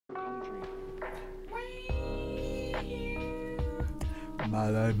My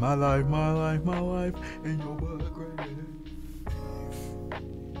life, my life, my life, my life, and your background.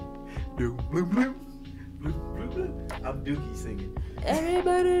 Bloom, bloom, bloom, bloom, bloom, bloom. I'm Dookie singing.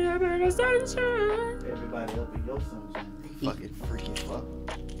 Everybody up in the sunshine. Everybody up in your sunshine. Fucking freaky fuck.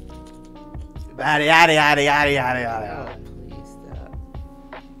 Yada yada yada yada yada yada. Oh, please stop.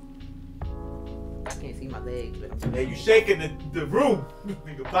 I can't see my legs, but I'm Hey, you shaking the room.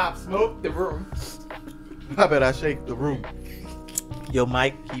 Nigga Pop Smoke. the room. I bet I shake the room. Yo,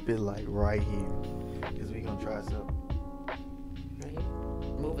 Mike, keep it like right here. Cause we gonna try something. Right here.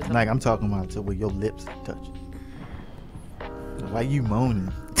 Move it. Like I'm talking about to where your lips touch. Why you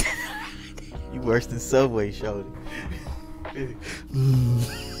moaning? You worse than Subway, shorty.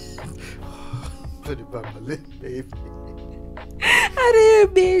 Put it by my lip, baby. I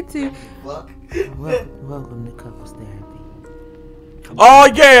didn't mean to. Fuck. Welcome to Couples Therapy. Oh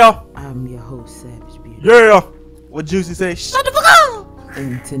yeah, I'm your host, Savage Beauty. yeah. What Juicy say? Shut the fuck up.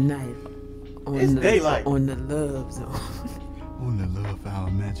 And tonight, It's daylight. on the Love Zone, On the Love Hour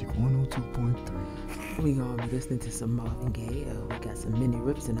Magic 102.3. we gonna be listening to some Marvin Gaye. We got some mini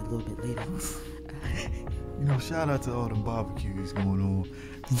rips in a little bit later. You know, shout out to all them barbecues going on.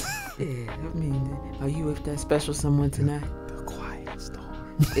 Yeah, I mean, are you with that special someone tonight? The quiet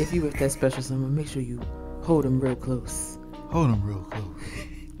storm. If you with that special someone, make sure you hold them real close. Hold them real close.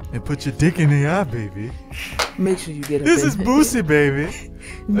 And put your dick in the eye, baby. Make sure you get up. This is Boosie, baby.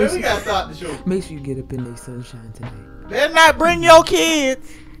 Make We sure, gotta start the show. make sure you get up in their sunshine tonight. Better not bring your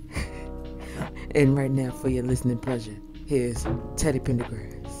kids. And right now, for your listening pleasure, here's Teddy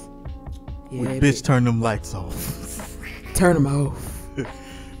Pendergrass. Yeah, Bitch, turn them lights off. turn them off.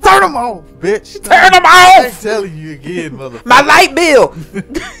 Turn them off, bitch. Turn them I'm off. telling you again, motherfucker. My light bill.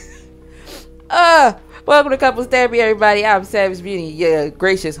 Welcome to Couples Therapy, everybody. I'm Savage Beauty, your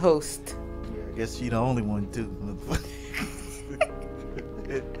gracious host. I guess she the only one too, motherfucker.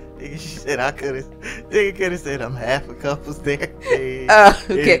 Nigga, she said I could've. Nigga could've said I'm half a couple's therapy.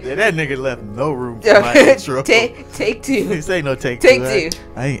 Okay. And that nigga left no room for my intro. Take two. This ain't no take Take two. two.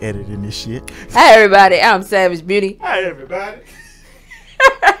 I ain't editing this shit. Hi, everybody. I'm Savage Beauty. Hi, everybody.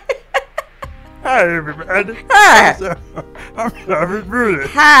 Hi, everybody. Hi. I'm Savage Booty.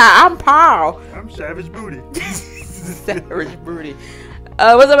 Hi, I'm Paul. I'm Savage Booty. Savage Beauty.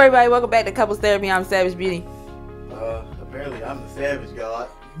 What's up, everybody? Welcome back to Couples Therapy. I'm Savage Beauty. Apparently I'm the Savage God.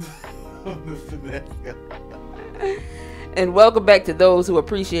 I'm the finesse God. And welcome back to those who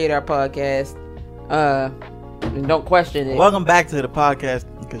appreciate our podcast. And don't question it. Welcome back to the podcast,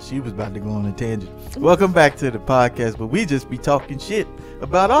 because she was about to go on a tangent. Welcome back to the podcast, but we just be talking shit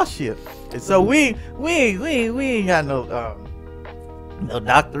about our shit. And so we ain't got no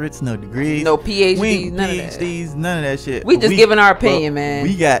doctorates, no degrees, No PhDs, we ain't none of that. PhDs, none of that shit. We But just giving our opinion, but man.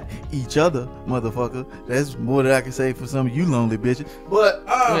 We got each other, motherfucker. That's more than I can say for some of you lonely bitches. But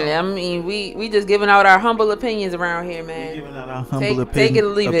Yeah, I mean, we just giving out our humble opinions around here, we man. giving out our humble Take it or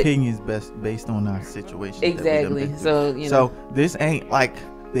leave it. opinions based on our situation. Exactly. So you know, So this ain't like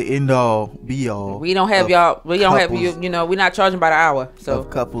the end all be all. we don't have of y'all. We don't have couples- you. You know, we're not charging by the hour. So of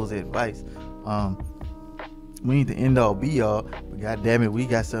couples advice. We ain't the end all be all, but god damn it, we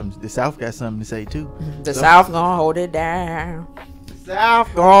got something. The South got something to say too. the South gonna hold it down. The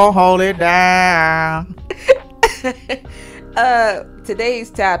South gonna hold it down. Today's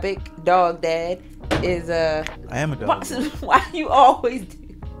topic, dog dad, is I am a dog. why you always do.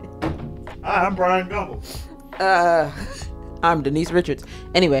 Hi, I'm Brian Gumble. I'm Denise Richards.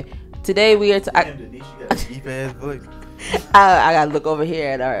 Anyway, today we are. Damn, Denise, you got a deep ass voice. I gotta look over here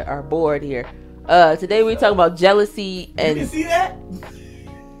at our board here. Today we're talking about jealousy You can and see that?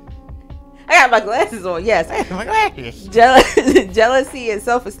 I got my glasses on. Yes, My glasses. jealousy and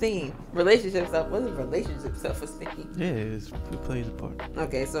self-esteem. Relationship self-esteem? Yeah, it plays a part.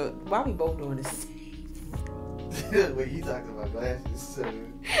 Okay, so why we both doing this? Wait, you talking about glasses? So.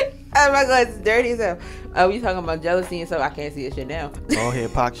 My glasses dirty as hell. We talking about jealousy and stuff. I can't see this shit now. All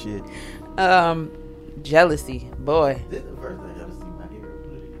head pock shit. Jealousy, boy. This is the first time I ever seen my hair.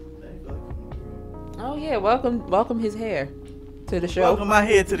 Oh yeah, welcome his hair to the show. Welcome my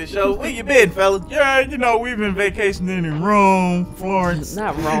head to the show. Where you been, fellas? Yeah, you know, we've been vacationing in Rome, Florence.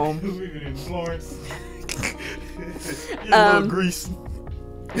 Not Rome. We've been in Florence. A little Greece.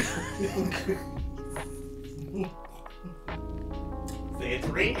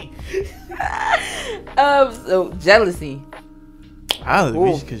 Santorini. So jealousy.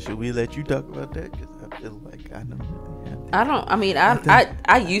 Should we let you talk about that? Because I feel like I don't really have that. I don't. I mean,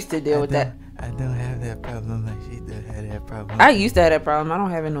 I used to deal with that. I don't have that problem like she did had that problem. I used to have that problem. I don't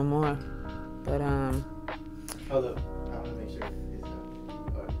have it no more. But Hold up. I want to make sure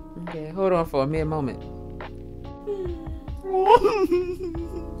it's Okay, hold on for a mere moment.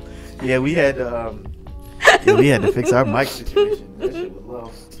 Yeah, we had to fix our mic situation. That shit was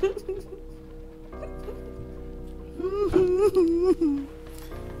low.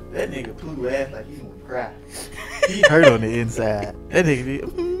 That nigga Pooh laughed like he gonna cry. He hurt on the inside. That nigga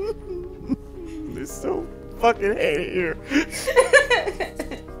it's so fucking hate here.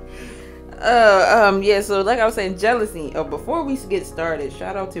 Yeah, so like I was saying, jealousy. Before we get started,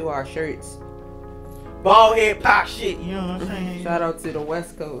 shout out to our shirts. Bald head pop shit, you know what I'm saying? Shout out to the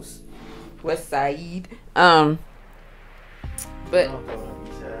West Coast. West Side. But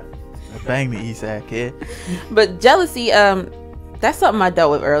bang the east side, kid. But jealousy, that's something I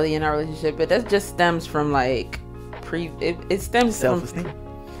dealt with early in our relationship, but that just stems from like it stems self-esteem. from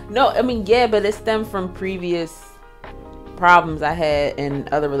no, I mean yeah, but it stemmed from previous problems I had in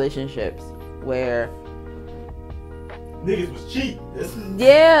other relationships where niggas was cheap.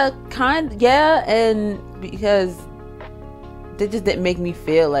 And because they just didn't make me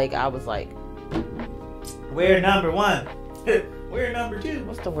feel like I was like we're number one. We're number two.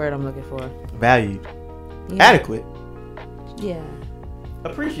 What's the word I'm looking for? Valued. Yeah. Adequate. Yeah.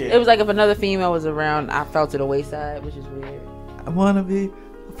 Appreciated. It was like if another female was around, I fell to the wayside, which is weird. I want to be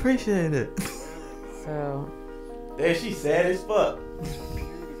appreciated. So. Damn, she sad as fuck.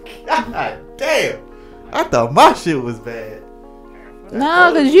 God damn. I thought my shit was bad.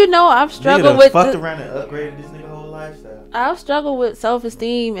 No, because you know I've struggled with fucked around and upgraded this nigga whole lifestyle. I've struggled with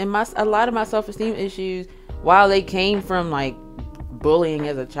self-esteem, and a lot of my self-esteem issues, while they came from like bullying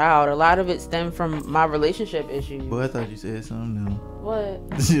as a child, a lot of it stemmed from my relationship issues. Boy, I thought you said something new.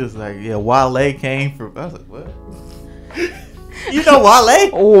 What? She was like, yeah, Wale came from. I was like, what? You know Wale?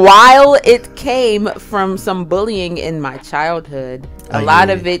 While it came from some bullying in my childhood, a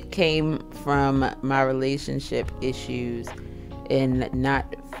lot of it came from my relationship issues and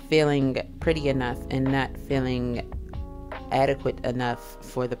not feeling pretty enough and not feeling adequate enough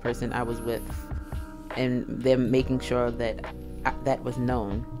for the person I was with, and them making sure that that was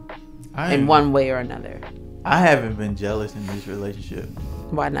known in one way or another. I haven't been jealous in this relationship.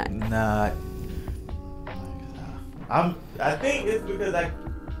 Why not? Nah. I think it's because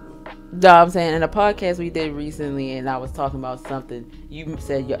No, I'm saying in a podcast we did recently, and I was talking about something. You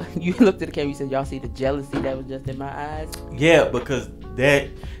said you looked at the camera. You said y'all see the jealousy that was just in my eyes. Yeah, because that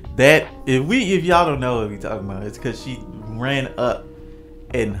if y'all don't know what we talking about, it's because she ran up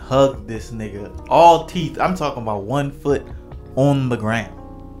and hugged this nigga, all teeth. I'm talking about 1 foot on the ground,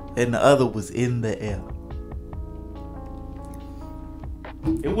 and the other was in the air.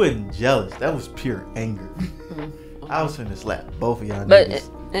 It wasn't jealous. That was pure anger. I was finna slap both of y'all niggas.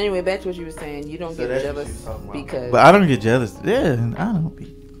 Anyway, back to what you were saying. You don't get jealous because... But I don't get jealous. Yeah,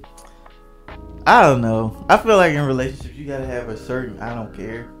 I don't know. I feel like in relationships, you gotta have a certain I don't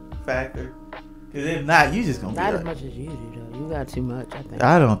care factor. Because if not, you just gonna not be as much as you do, though. You got too much, I think.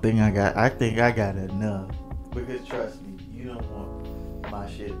 I think I got enough. Because trust me, you don't want my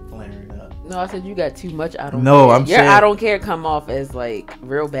shit flaring up. No, I said you got too much I don't care. I'm saying... I don't care come off as, like,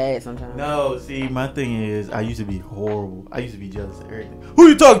 real bad sometimes. No, see, my thing is, I used to be horrible. I used to be jealous of everything. Who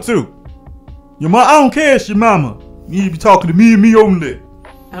you talking to? Your mom? I don't care, it's your mama. You need to be talking to me and me only.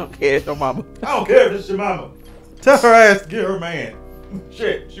 I don't care, it's your mama. I don't care if it's your mama. Tell her ass to get her man.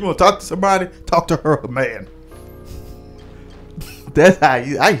 Shit, she want to talk to somebody? Talk to her man. That's how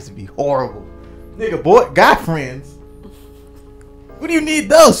I used to be horrible. Nigga, boy, guy friends. What do you need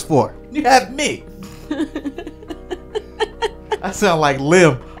those for? You have me. I sound like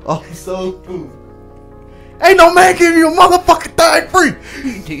Lim. Oh, so cool. Ain't no man giving you a motherfucking thing free.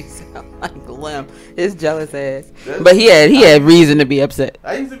 You do sound like Lim. His jealous ass. But he had reason to be upset.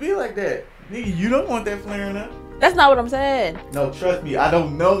 I used to be like that. Nigga, you don't want that flaring up. That's not what I'm saying. No, trust me. I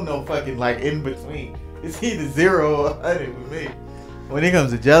don't know no fucking like in between. It's either 0 or 100 with me. When it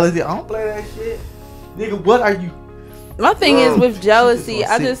comes to jealousy, I don't play that shit. Nigga, what are you? My thing is with jealousy,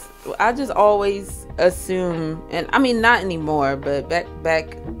 I just always assume, and I mean not anymore, but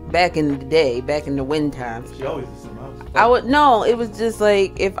back in the day, back in the wind times. She always assumed it was just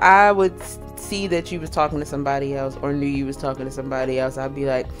like if I would see that you was talking to somebody else or knew you was talking to somebody else, I'd be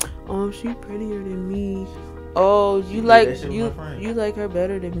like, oh, she prettier than me. Oh, you like her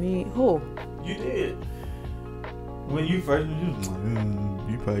better than me. Who? You did. When you first met, you was like,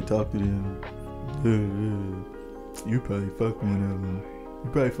 you probably talked to them. You probably fucked one of them. You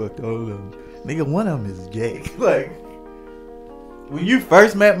probably fucked all of them. Nigga, one of them is Jake. Like, when you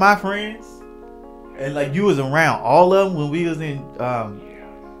first met my friends, and like you was around all of them when we was in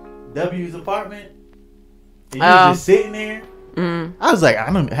W's apartment, and you was just sitting there. Mm-hmm. I was like,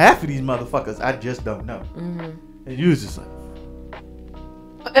 half of these motherfuckers I just don't know. Mm-hmm. And you was just like,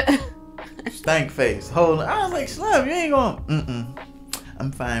 Stank face. Hold on. I was like, Slim, you ain't going.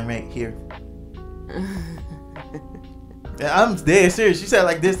 I'm fine right here. Yeah, I'm dead serious. She said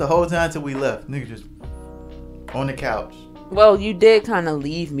like this the whole time till we left. Nigga just on the couch. Well, you did kind of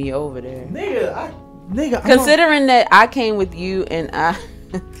leave me over there. Nigga. Considering that I came with you and I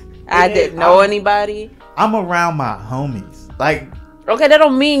didn't know anybody. I'm around my homies. Like, okay, that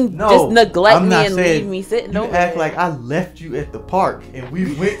don't mean just neglect me and leave me sitting over there. You act like I left you at the park and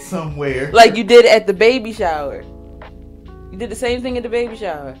we went somewhere. Like you did at the baby shower. You did the same thing at the baby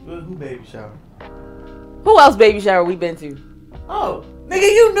shower. Who baby shower? Who else baby shower we been to? Oh,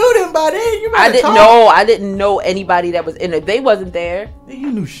 nigga, you knew them by then. I didn't know anybody that was in it. They wasn't there. Nigga,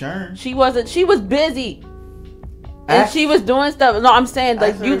 you knew Sharon. She wasn't. She was busy. And she was doing stuff. No, I'm saying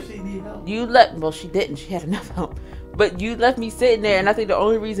like you let. Well, she didn't. She had enough help. But you left me sitting there, and I think the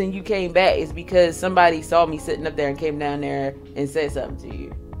only reason you came back is because somebody saw me sitting up there and came down there and said something to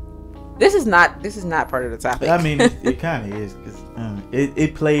you. This is not part of the topic. I mean, it kind of is because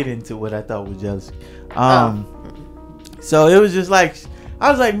it played into what I thought was jealousy. So it was just like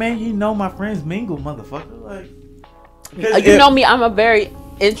I was like, man, you know my friends mingle, motherfucker. Like, you know me, I'm a very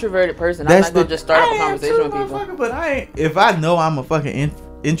introverted person. I'm not gonna just start up a conversation with people. But if I know I'm a fucking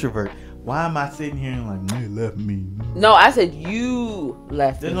introvert, why am I sitting here and like, man, he left me? No, I said you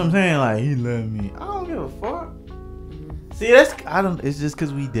left me. That's what I'm saying. Like, he left me. I don't give a fuck. See, it's just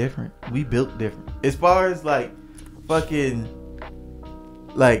because we different. We built different. As far as like fucking,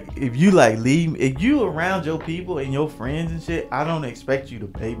 like if you like leave, if you around your people and your friends and shit, I don't expect you to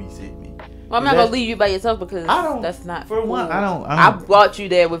babysit me. Well, I'm not gonna leave you by yourself because that's not. For one, I brought you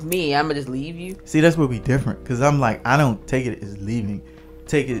there with me. I'm gonna just leave you. See, that's where we different. Cause I'm like, I don't take it as leaving.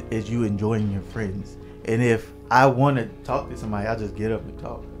 Take it as you enjoying your friends. And if I want to talk to somebody, I just get up and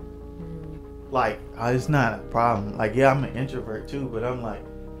talk. Like, it's not a problem. Like, yeah, I'm an introvert too, but I'm like,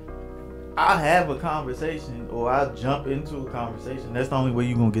 I'll have a conversation or I'll jump into a conversation. That's the only way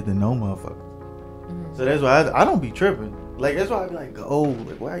you're gonna get to know motherfuckers. So that's why I don't be tripping. Like, that's why I be like,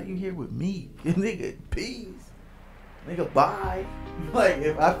 like, why are you here with me? Nigga, peace. Nigga, bye. Like,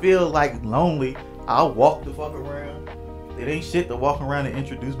 if I feel like lonely, I'll walk the fuck around. It ain't shit to walk around and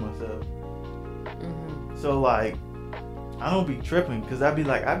introduce myself. So like, I don't be tripping because I be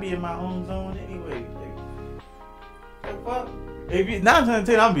in my own zone anyway. Like, what the fuck? If you 9 times out of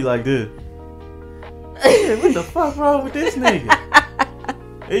 10, I'll be like this. Yeah, what the fuck wrong with this nigga?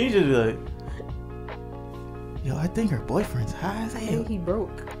 And you just be like, yo, I think her boyfriend's high as hell. He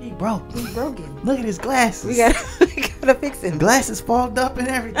broke. He broken. Look at his glasses. We gotta fix him. Glasses fogged up and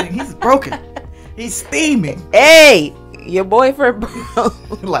everything. He's broken. He's steaming. Hey, your boyfriend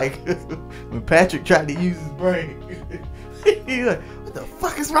broke. Like when Patrick tried to use his brain. He's like, what the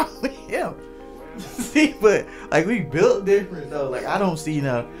fuck is wrong with him? See, but like we built different though. Like I don't see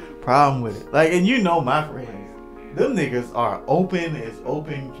no problem with it. Like, and you know my friends, them niggas are open as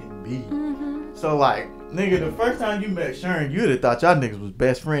open can be. So like, nigga, the first time you met Sharon, you'd have thought y'all niggas was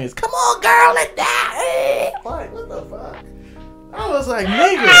best friends. Come on, girl, let's die. Like, what the fuck? I was like,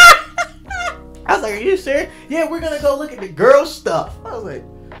 nigga. I was like, are you serious? Yeah, we're gonna go look at the girl stuff. I was like,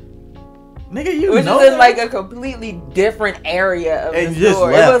 nigga, you which know is in that? like a completely different area of and the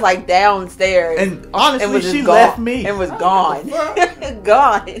store. It was like downstairs. And honestly, she gone. left me. And was gone.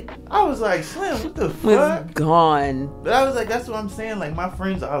 Gone. I was like, Slim, what the fuck? Was gone. But I was like, that's what I'm saying. Like, my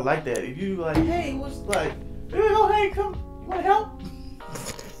friends are like that. If you like, hey, what's like, hey, come, you want to help?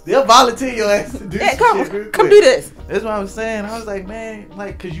 They'll volunteer your ass to do shit real quick. Come do this. That's what I was saying. I was like, man,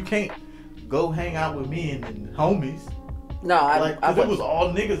 like, cause you can't go hang out with me and homies. No, I it was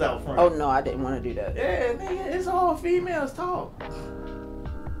all niggas out front. Oh no, I didn't want to do that. Yeah, nigga, it's all females talk.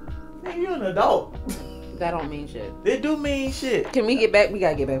 Nigga, you an adult. That don't mean shit. It do mean shit. Can we get back? We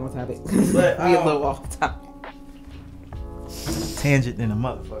gotta get back on topic. But, we a little off topic. Tangent in a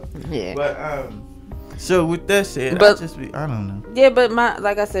motherfucker. Yeah. But so with that said, but, I don't know. Yeah, but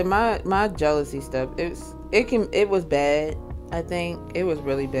like I said, my jealousy stuff. It was bad. I think it was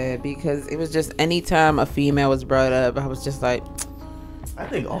really bad because it was just anytime a female was brought up, I was just like. I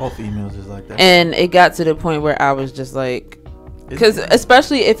think all females is like that. And it got to the point where I was just like, because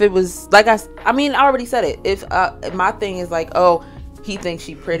especially if it was like I mean I already said it. If my thing is like, oh, he thinks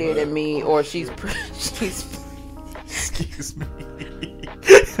she's prettier than me, or she's. Excuse me.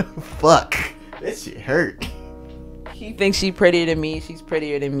 Fuck. That shit hurt. He thinks she's prettier than me. She's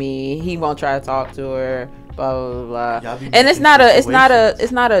prettier than me. He won't try to talk to her. Blah blah blah. And it's not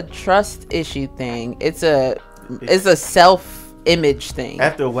a trust issue thing. It's a self-image thing.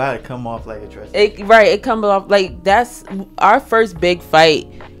 After a while, it come off like a trust. It comes off like that's our first big fight.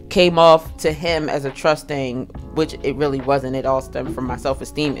 Came off to him as a trust thing which it really wasn't. It all stemmed from my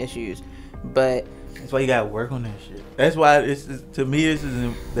self-esteem issues. But that's why you gotta work on that shit. That's why to me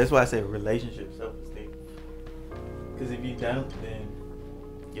that's why I say relationship self-esteem. Because if you don't, then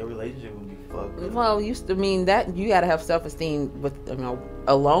your relationship will be fucked. Well, that you gotta have self-esteem with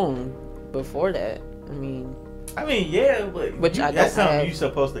alone before that. I mean, yeah, but that's something you're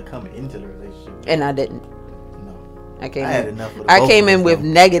supposed to come into the relationship with. And I didn't. No, I came in with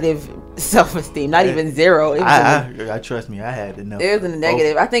negative self-esteem, not even zero. I trust me, I had enough. It was a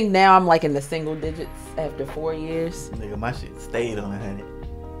negative. I think now I'm like in the single digits after 4 years. Nigga, my shit stayed on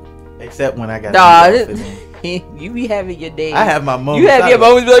 100. Except when I got you be having your days. I have my moments. You have your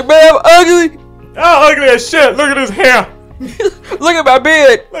moments be like, man, I'm ugly. I'm ugly as shit. Look at his hair. Look at my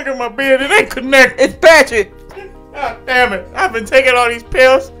beard. Look at my beard. It ain't connected. It's patchy. God damn it. I've been taking all these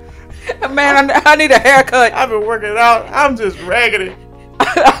pills. Man, I need a haircut. I've been working out. I'm just raggedy.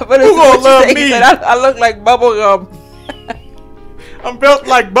 But who gonna love me? Said, I look like bubble gum. I'm built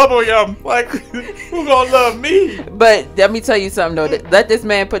like bubble gum. Like, who gonna love me? But let me tell you something though. Let this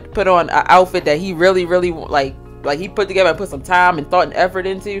man put on an outfit that he really like he put together and put some time and thought and effort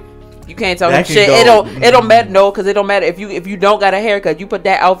into. You can't tell him shit. It don't matter. No, because it don't matter if you don't got a haircut. You put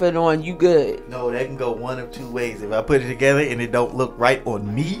that outfit on, you good. No, that can go one of two ways. If I put it together and it don't look right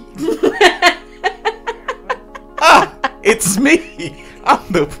on me, it's me.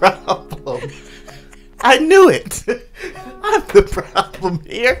 I'm the problem. I knew it. I'm the problem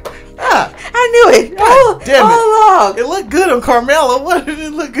here. I knew it. God damn it. All along. It looked good on Carmela. Why did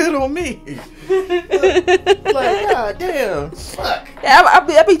it look good on me? Like, god damn. Fuck. Yeah,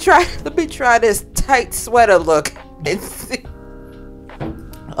 let me try this tight sweater look and see.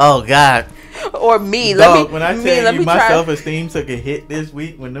 Oh god. Or me. When I tell you my self-esteem took a hit this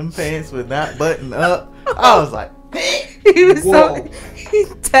week when them pants was not buttoned up, I was like, he was he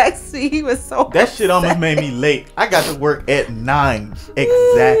texted me. He was so that shit almost made me late. I got to work at 9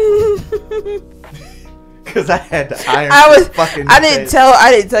 exactly. Cause I had to iron. I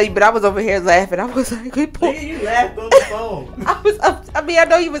didn't tell you, but I was over here laughing. I was like, "Good point." You laughed on the phone. I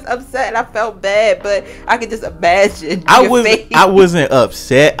know you was upset, and I felt bad, but I could just imagine. I wasn't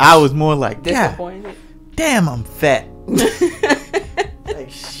upset. I was more like disappointed. Damn, I'm fat. Like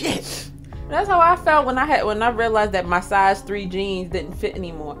shit. That's how I felt when I realized that my size 3 jeans didn't fit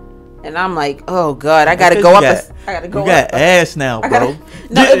anymore. And I'm like, oh god, I gotta go up. I gotta go up. You got ass now, bro.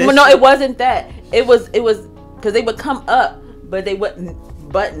 No, it wasn't that. It was because they would come up, but they wouldn't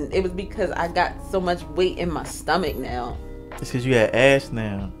button. It was because I got so much weight in my stomach now. It's because you got ass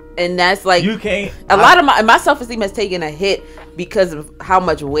now. And that's like you can't. A lot of my self-esteem has taken a hit because of how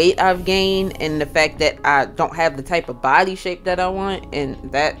much weight I've gained and the fact that I don't have the type of body shape that I want,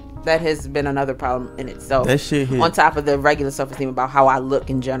 and that has been another problem in itself. That shit hit. On top of the regular self-esteem about how I look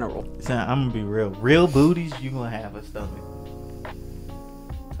in general. So I'm gonna be real. Real booties, you gonna have a stomach.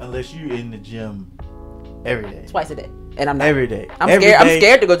 Unless you in the gym every day. Twice a day. And I'm not. Every day. I'm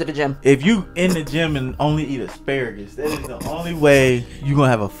scared to go to the gym. If you in the gym and only eat asparagus, that is the only way you gonna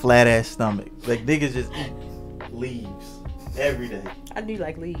have a flat ass stomach. Like niggas just eat leaves every day. I do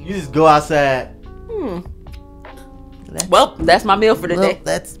like leaves. You just go outside. Well, that's my meal for the day.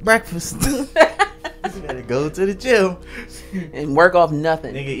 That's breakfast. You gotta go to the gym and work off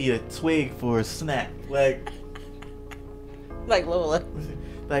nothing. Nigga eat a twig for a snack. Like Lola.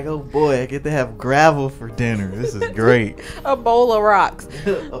 Like, oh boy, I get to have gravel for dinner. This is great. A bowl of rocks.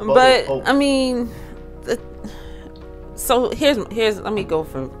 I mean, so here's let me go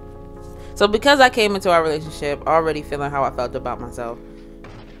from. So because I came into our relationship already feeling how I felt about myself,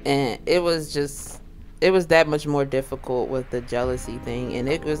 and it was that much more difficult with the jealousy thing, and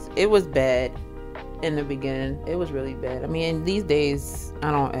it was bad in the beginning. It was really bad. I mean, these days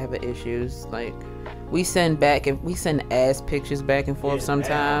I don't have issues. Like we send ass pictures back and forth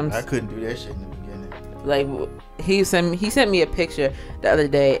sometimes. I couldn't do that shit in the beginning. Like he sent me a picture the other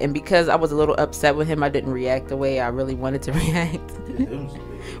day, and because I was a little upset with him, I didn't react the way I really wanted to react.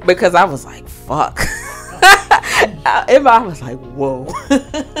 Because I was like, fuck. I was like, whoa. I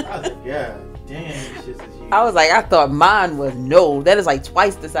was like, yeah, damn, this shit is huge. I was like, I thought mine was that is like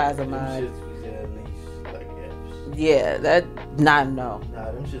twice the size of mine. Them shits was at least like F's. Yeah, that them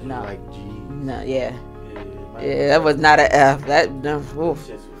shits was like G's. No, yeah, that was not an F.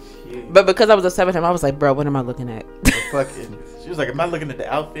 But because I was upset with him, I was like, bro, what am I looking at? She was like, am I looking at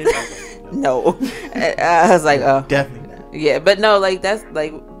the outfit? I was like, no. I was like, oh, definitely not. Yeah, but no, like that's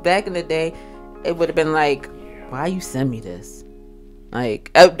like back in the day, it would have been like, why you send me this?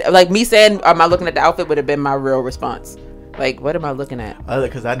 Like me saying, am I looking at the outfit would have been my real response. Like, what am I looking at?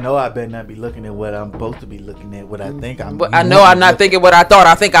 Because I know I better not be looking at what I'm supposed to be looking at. What I think I'm. But I know I'm not thinking what I thought.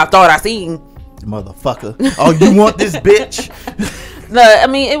 I think I thought I seen. Motherfucker. Oh, you want this bitch? No, I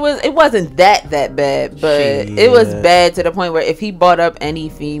mean it wasn't that bad, but it was bad to the point where if he brought up any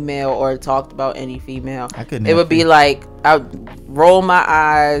female or talked about any female, it would be like I'd roll my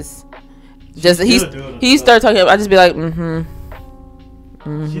eyes. Just he started talking. I just be like,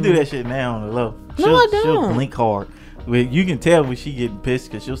 She do that shit now on the low. I don't. She'll blink hard. You can tell when she getting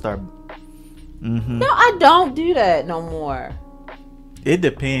pissed because she'll start. No, I don't do that no more. It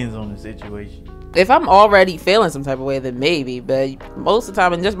depends on the situation. If I'm already feeling some type of way, then maybe. But most of the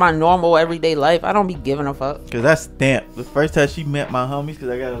time, in just my normal everyday life, I don't be giving a fuck. Cause that's stamped. The first time she met my homies, cause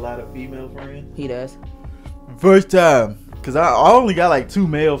I got a lot of female friends. He does. First time, cause I only got like 2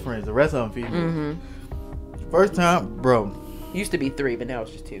 male friends. The rest of them female. First time, bro. Used to be 3, but now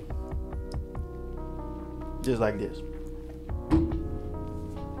it's just 2. Just like this.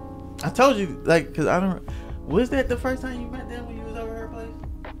 I told you, like, cause I don't. Was that the first time you met them when you was over her place?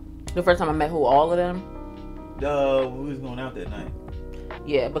 The first time I met who? All of them? We was going out that night.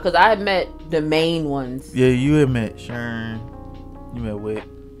 Yeah, because I had met the main ones. Yeah, you had met Sharon. You met Wick.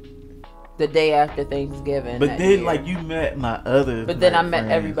 The day after Thanksgiving. But then, year. Like, you met my other. But then I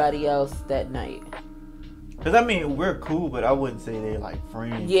met everybody else that night. Cause I mean, we're cool, but I wouldn't say they're like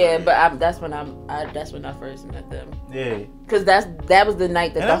friends. Yeah, but that's when I first met them. Yeah. Cause that was the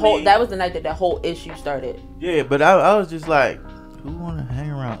night that that was the night that the whole issue started. Yeah, but I was just like, who wanna hang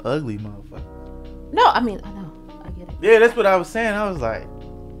around ugly motherfuckers? No, I mean, I know, I get it. Yeah, that's what I was saying. I was like,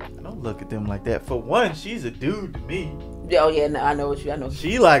 I don't look at them like that. For one, she's a dude to me. Oh yeah, no, I know what you. I know.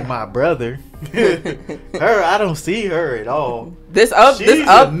 She like my brother. Her, I don't see her at all. She's a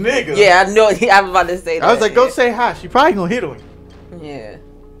nigga. Yeah, I know. I was about to say that. I was like, go say hi. She probably gonna hit on you. Yeah.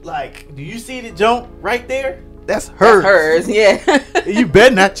 Like, do you see the jump right there? That's hers. That's hers. Yeah. You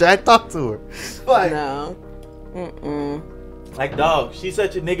better not try to talk to her. Like, no. Like, dog, she's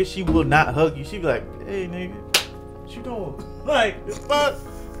such a nigga. She will not hug you. She be like, hey, nigga, what you doing? Like, the fuck?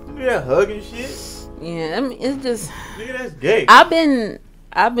 You do that hugging shit? Yeah, I mean, it's just. Nigga, that's gay.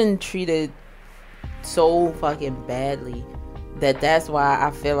 I've been treated so fucking badly that's why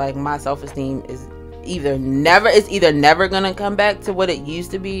I feel like my self-esteem is either never gonna come back to what it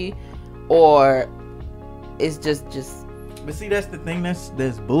used to be, or it's just. But see, that's the thing.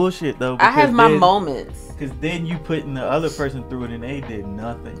 That's bullshit though. I have my moments. Because then you putting the other person through it and they did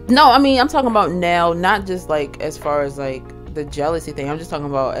nothing. No, I mean I'm talking about now, not just like as far as like the jealousy thing. I'm just talking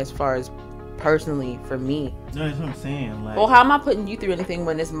about as far as personally for me. No, that's what I'm saying. Like, well, how am I putting you through anything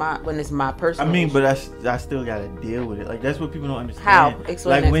when it's my personal? I mean, issue? but I still gotta deal with it. Like, that's what people don't understand. How?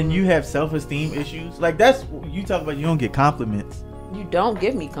 Explain. Like, when you have self-esteem issues, like that's you talk about. You don't get compliments. You don't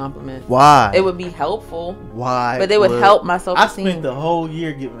give me compliments. Why? It would be helpful. Why? But it would help my self-esteem. I spent the whole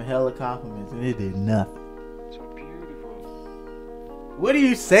year giving hella compliments and it did nothing. So beautiful. What do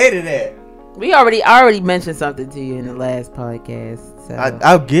you say to that? I already mentioned something to you in the last podcast. So.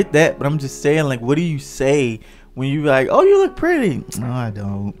 I'll get that, but I'm just saying, like, what do you say when you be like, oh, you look pretty? No, I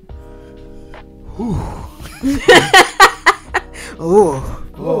don't. Oh,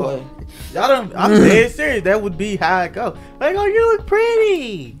 boy. Y'all don't. I'm dead serious. That would be how I go. Like, oh, you look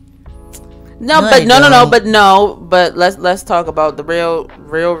pretty. But let's talk about the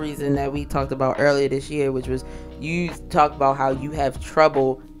real reason that we talked about earlier this year, which was you talked about how you have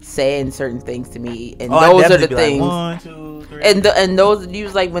trouble saying certain things to me, and those are the things. Like 1, 2, 3. And those you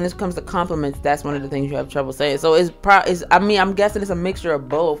was like when it comes to compliments, that's one of the things you have trouble saying. So I'm guessing it's a mixture of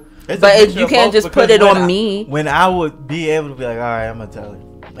both. But you can't just put it on me. When I would be able to be like, all right, I'm gonna tell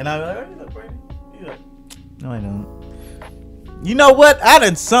you, and I'm like, oh, you look pretty. You like, no, I don't. You know what? I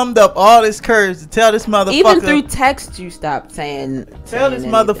done summed up all this courage to tell this motherfucker. Even through text, you stopped saying. Tell this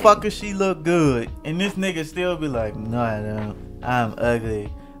motherfucker she look good, and this nigga still be like, no, I don't. I'm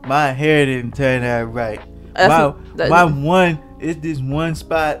ugly. My hair didn't turn out right. It's this one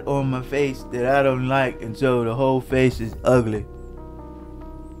spot on my face that I don't like, and so the whole face is ugly.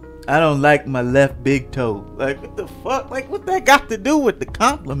 I don't like my left big toe. Like, what the fuck? Like, what that got to do with the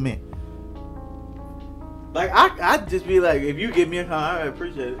compliment? Like, I'd just be like, if you give me a compliment, I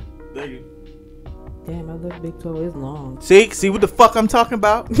appreciate it. Thank you. Damn, my left big toe is long. See what the fuck I'm talking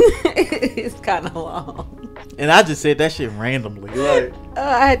about? It's kind of long. And I just said that shit randomly. Like,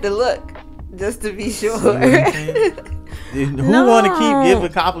 I had to look just to be sure. Who want to keep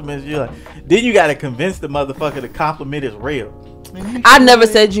giving compliments? You're like, then you got to convince the motherfucker the compliment is real. I never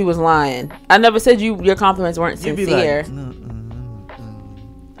said you was lying. I never said your compliments weren't sincere.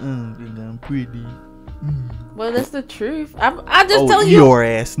 I'm pretty. Well, that's the truth. I just tell you. Your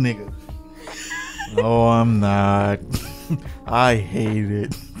ass nigga. No, I'm not. I hate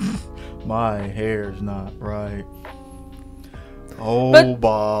it. My hair's not right. Oh,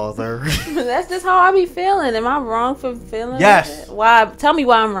 bother. That's just how I be feeling. Am I wrong for feeling? Yes. Like that? Why? Tell me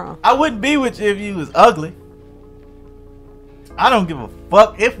why I'm wrong. I wouldn't be with you if you was ugly. I don't give a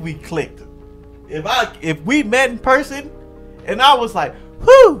fuck if we clicked. If we met in person and I was like,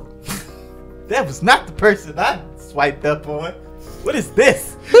 whew, that was not the person I swiped up on. What is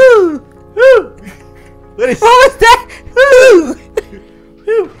this? Whew. Whew. What was that? Whew.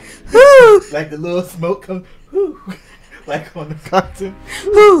 Whew. Whew. Like the little smoke comes. Whew. Like on the cartoon.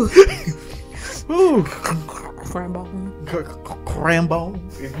 Whew. Whew. Crambone.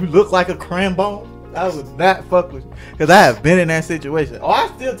 Crambone. If you look like a crambone, I would not fuck with you. Because I have been in that situation. Oh, I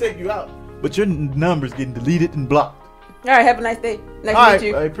still take you out. But your number's getting deleted and blocked. All right, have a nice day. Nice All to right, meet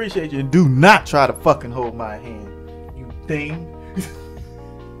you. I appreciate you. And do not try to fucking hold my hand, you thing.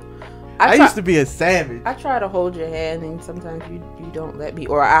 I used to be a savage. I try to hold your hand, and sometimes you don't let me,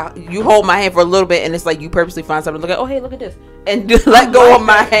 or you hold my hand for a little bit, and it's like you purposely find something to look at. Oh, hey, look at this, and let go of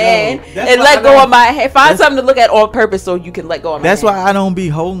my hand, and let go of my hand. Find something to look at on purpose so you can let go of my hand. That's why I don't be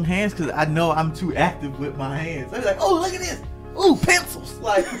holding hands, because I know I'm too active with my hands. I'm like, oh, look at this. Ooh, pencils.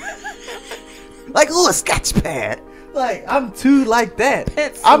 Like, ooh, a sketch pad. Like, I'm too like that.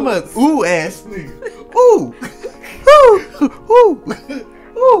 Pencils. I'm a ooh ass nigga. Ooh. Ooh. Ooh.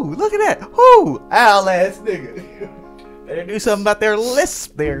 Ooh, look at that. Ooh, owl ass nigga. Better do something about their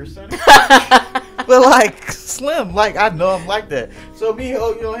lisp there, son. But like, Slim, like, I know I'm like that. So me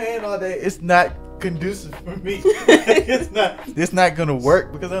holding your hand all day, it's not conducive for me. It's not gonna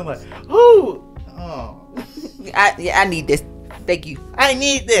work, because I'm like, ooh, oh. I need this. Thank you. I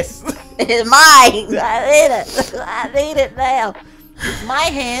need this. It's mine. I need it now. It's my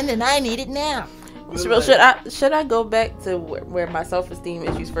hand, and I need it now. Should I go back to where my self-esteem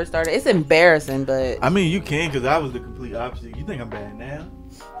issues first started? It's embarrassing, but I mean, you can, because I was the complete opposite. You think I'm bad now?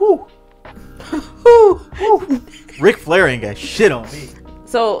 Woo. Ric Flair ain't got shit on me.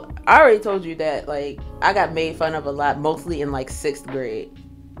 So I already told you that, like, I got made fun of a lot, mostly in like 6th grade.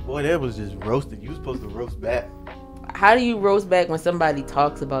 Boy, that was just roasted. You was supposed to roast back. How do you roast back when somebody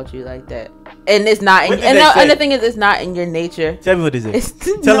talks about you like that? And it's not. And the thing is, it's not in your nature. Tell me what they say.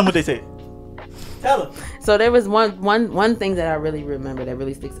 Tell them what they say. Tell them. So there was one thing that I really remember that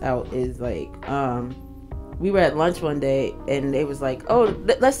really sticks out is like, we were at lunch one day and they was like, oh,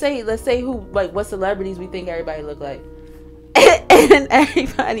 let's say who, like, what celebrities we think everybody look like, and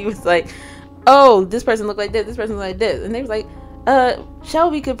everybody was like, oh, this person look like this person look like this, and they was like,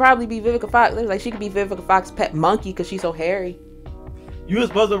 Shelby could probably be Vivica Fox. They was like, she could be Vivica Fox's pet monkey because she's so hairy. You were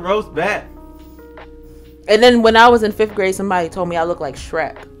supposed to roast back. And then when I was in 5th grade, somebody told me I look like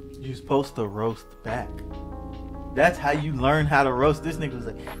Shrek. You're supposed to roast back. That's how you learn how to roast. This nigga was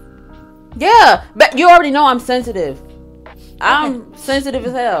like, yeah, but you already know I'm sensitive. I'm sensitive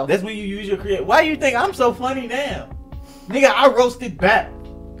as hell. That's when you use your creative. Why do you think I'm so funny now? Nigga, I roasted back.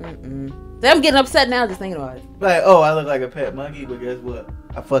 I'm getting upset now just thinking about it. Like, oh, I look like a pet monkey, but guess what?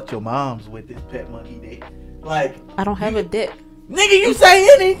 I fucked your moms with this pet monkey dick. Like, I don't have a dick. Nigga, you say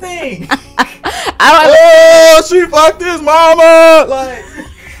anything. I don't she fucked his mama. Like,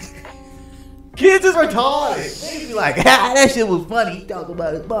 kids is retarded. They be like, that shit was funny. He talked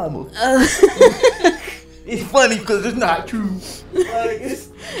about his mama. It's funny because it's not true. Like, it's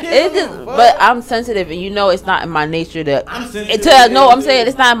just, but I'm sensitive, and you know it's not in my nature to. I'm saying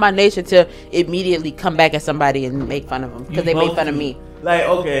it's not in my nature to immediately come back at somebody and make fun of them because they made fun of me. Like,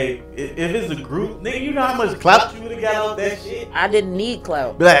 okay, if it's a group, nigga, you know how much clout you would have got off that shit? I didn't need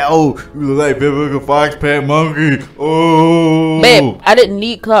clout. Be like, oh, you look like Vivica Fox, Pet Monkey. Oh. Babe, I didn't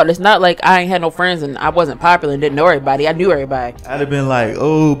need clout. It's not like I ain't had no friends and I wasn't popular and didn't know everybody. I knew everybody. I'd have been like,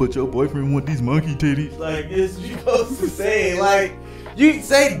 oh, but your boyfriend want these monkey titties. Like, it's you supposed to say, like, you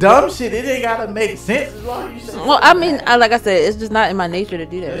say dumb shit. It ain't gotta make sense as long as you say. Well, I mean, like I said, it's just not in my nature to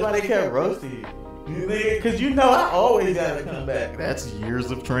do that. That's why they kept roasting you. Because you know I always gotta come back. That's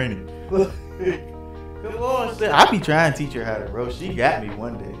years of training. Come on, shit. I be trying to teach her how to roast. She got me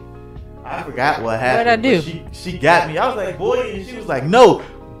one day. I forgot what happened. What'd I do? She got me. I was like, boy, and she was like, no.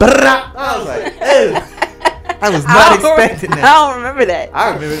 I was like, ew. I was not expecting that. I don't remember that.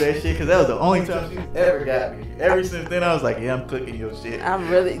 I remember that shit because that was the only time she ever got me. Ever since then, I was like, yeah, I'm cooking your shit.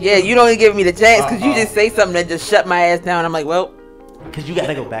 You don't even give me the chance because you just say something that just shut my ass down. I'm like, well. Because you got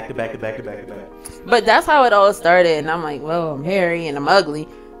to go back to back to back to back to back. But that's how it all started. And I'm like, well, I'm hairy and I'm ugly.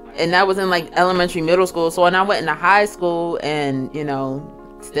 And that was in like elementary, middle school. So when I went into high school and, you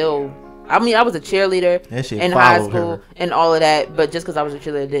know, still, I mean, I was a cheerleader in high school and all of that. But just because I was a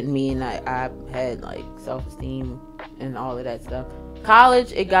cheerleader didn't mean I had like self-esteem and all of that stuff.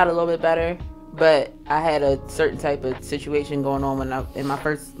 College, it got a little bit better. But I had a certain type of situation going on when in my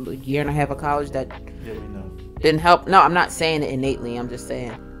first year and a half of college that didn't help. No, I'm not saying it innately. I'm just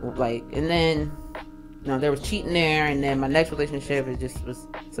saying, like, and then, there was cheating there, and then my next relationship, it just was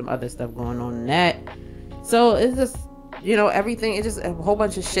some other stuff going on in that. So it's just, everything. It's just a whole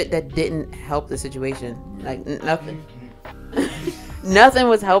bunch of shit that didn't help the situation. Like nothing. Nothing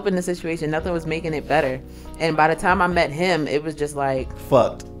was helping the situation. Nothing was making it better. And by the time I met him, it was just like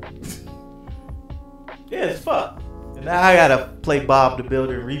fucked. Yeah, it's fucked. And now I gotta play Bob the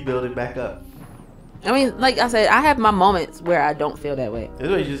Builder and rebuild it back up. I mean, like I said, I have my moments where I don't feel that way. This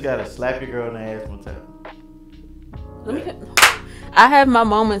way you just gotta slap your girl in the ass one time. I have my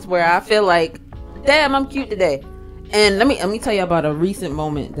moments where I feel like, damn, I'm cute today. And let me tell you about a recent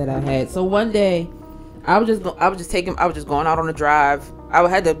moment that I had. So one day, I was just going out on a drive. I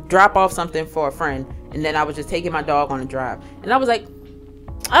had to drop off something for a friend, and then I was just taking my dog on a drive. And I was like,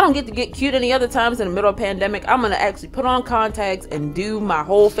 I don't get to get cute any other times in the middle of a pandemic. I'm gonna actually put on contacts and do my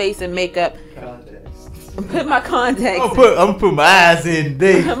whole face and makeup. Put my contacts. I'm gonna put my eyes in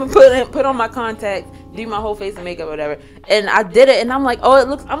there. I'm gonna put on my contacts, do my whole face and makeup, whatever. And I did it, and I'm like, oh, it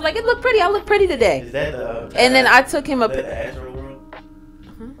looked pretty. I look pretty today. Is that the? And then I took him Is that the Astro World?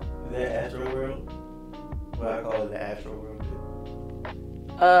 Is that Astro World? What I call it, the Astro World.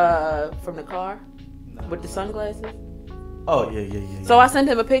 From the car with the sunglasses. Oh yeah. So I sent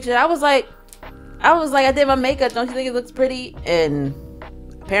him a picture. I was like, I did my makeup. Don't you think it looks pretty? And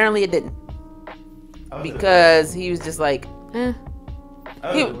apparently it didn't. Because he was just like, eh.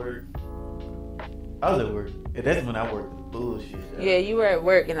 I was at work. And that's when I worked the bullshit. Yeah, you were at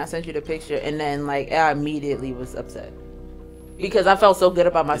work and I sent you the picture, and then like I immediately was upset because I felt so good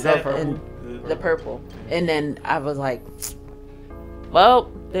about myself and the purple. And then I was like,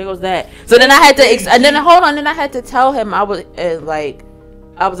 well, there goes that. So then I had to then I had to tell him I'm gonna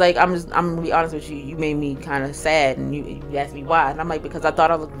be honest with you. You made me kind of sad, and you asked me why, and I'm like, because I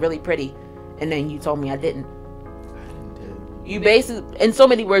thought I looked really pretty. And then you told me I didn't. You basically, in so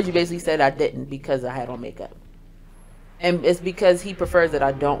many words, you basically said I didn't because I had on makeup. And it's because he prefers that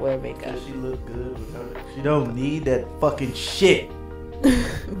I don't wear makeup. She look good without it. She don't need that fucking shit.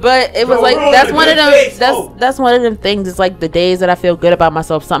 But it was like, that's one of them. That's one of them things. It's like the days that I feel good about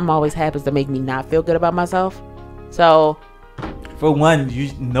myself, something always happens to make me not feel good about myself. So, for one,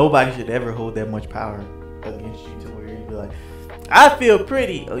 nobody should ever hold that much power against you to where you be like, I feel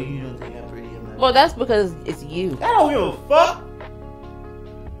pretty. Oh, you don't think I'm pretty? Well, that's because it's you. I don't give a fuck.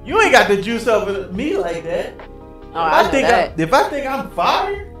 You ain't got the juice over me like that. Oh, If I think I'm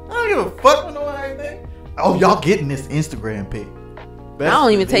fire, I don't give a fuck what nobody think. Oh, y'all getting this Instagram pic. I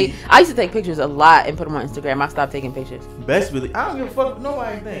don't even take. I used to take pictures a lot and put them on Instagram. I stopped taking pictures. Best really. I don't give a fuck what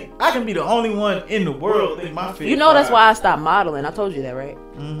nobody think. I can be the only one in the world think my face. That's why I stopped modeling. I told you that, right?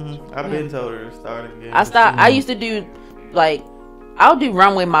 I've been told her to start again. I stopped. I used to do I'll do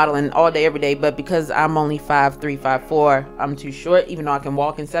runway modeling all day, every day, but because I'm only 5'3", 5'4", I'm too short. Even though I can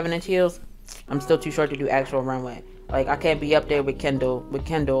walk in 7-inch heels, I'm still too short to do actual runway. Like, I can't be up there with Kendall,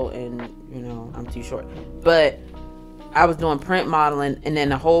 and I'm too short. But I was doing print modeling, and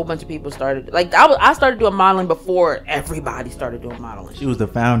then a whole bunch of people started. Like, I started doing modeling before everybody started doing modeling. She was the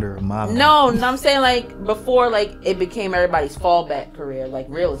founder of modeling. No, I'm saying like before, like it became everybody's fallback career, like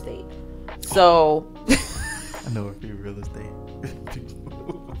real estate. So I know a few real estate.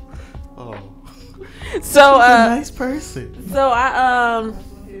 Oh, so she's a nice person. So I'm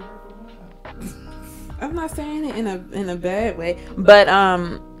not saying it in a bad way, but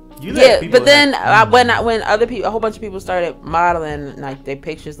but then when a whole bunch of people started modeling, like their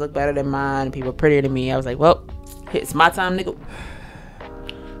pictures look better than mine, and people prettier than me, I was like, well, it's my time, nigga.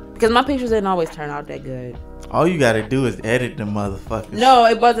 Because my pictures didn't always turn out that good. All you gotta do is edit the motherfuckers. No,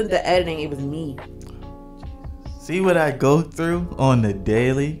 it wasn't the editing, it was me. See what I go through on the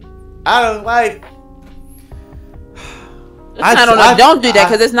daily? I don't like. Don't do that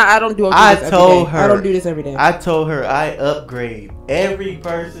because it's not. I don't do. I don't do this every day. I told her I upgrade every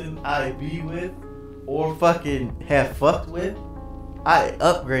person I be with or fucking have fucked with. I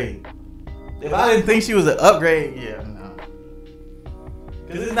upgrade. If I didn't think she was an upgrade, yeah, no.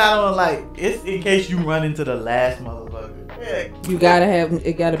 Because it's not on like it's in case you run into the last motherfucker. Yeah, you gotta have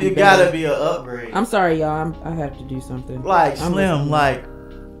it. Gotta be. It gotta be an upgrade. I'm sorry, y'all. I have to do something. Like Slim, like,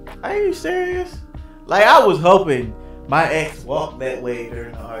 are you serious? Like I was hoping my ex walked that way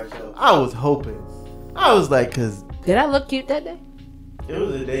during the art show. I was hoping. I was like, cause did I look cute that day? It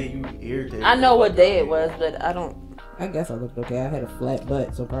was a day you irritated. I know what day it was, but I don't. I guess I looked okay. I had a flat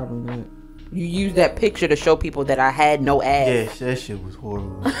butt, so probably not. You used that picture to show people that I had no ass. Yeah, that shit was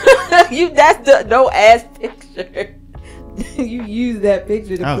horrible. That's the no ass picture. You used that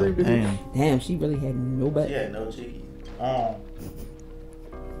picture to prove to me. Damn, she really had no butt. She had no cheeks.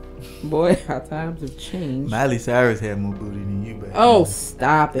 Boy, how times have changed. Miley Cyrus had more booty than you, baby. Oh,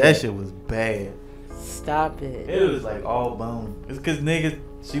 stop it. That shit was bad. Stop it. It was like all bone. It's because niggas,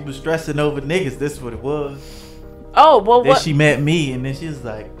 she was stressing over niggas. This is what it was. Oh, well, then what? she met me, and then she was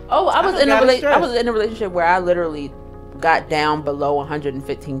like, oh, I was in a relationship where I literally got down below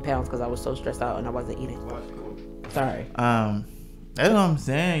 115 pounds because I was so stressed out and I wasn't eating. Sorry. That's what I'm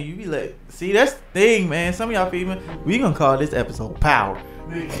saying. You be like, see, that's the thing, man. Some of y'all female, we gonna call this episode power.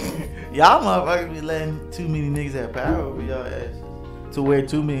 Y'all motherfuckers be letting too many niggas have power over y'all asses to where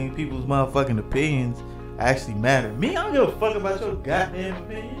too many people's motherfucking opinions actually matter. Me, I don't give a fuck about your goddamn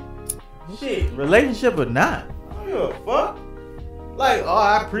opinion. Shit, relationship or not, I don't give a fuck. Like, oh,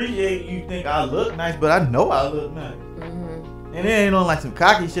 I appreciate you think I look nice, but I know I look nice. Mm-hmm. And it ain't on like some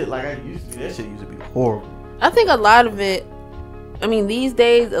cocky shit like I used to. That shit used to be horrible. I think a lot of it, I mean, these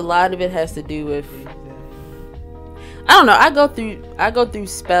days, a lot of it has to do with, I don't know. I go through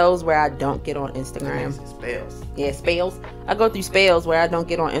spells where I don't get on Instagram. Spells. Yeah, spells. I go through spells where I don't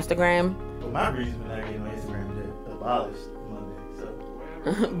get on Instagram. Well, my reason for not getting on Instagram is abolished Monday.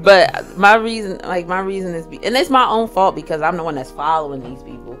 So. But my reason is, and it's my own fault because I'm the one that's following these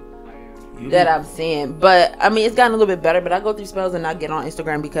people that I'm seeing. But I mean, it's gotten a little bit better. But I go through spells and I get on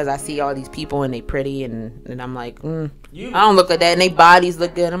Instagram because I see all these people and they pretty and I'm like, I don't look like that, and they bodies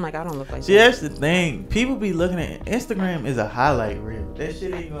look good. I'm like, I don't look like that. See, that's the thing. People be looking at Instagram is a highlight reel. That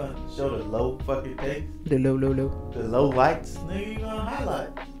shit ain't gonna show the low fucking takes. The low. The low lights, nigga, you gonna highlight.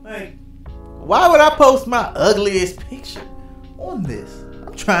 Like, why would I post my ugliest picture on this?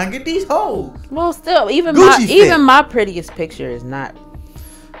 I'm trying to get these hoes. Well, still, even my prettiest picture is not.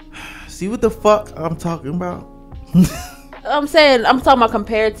 See what the fuck I'm talking about? I'm talking about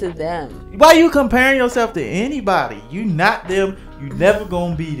compared to them. Why you comparing yourself to anybody? You not them. You never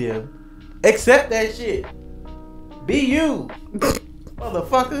gonna be them. Accept that shit. Be you.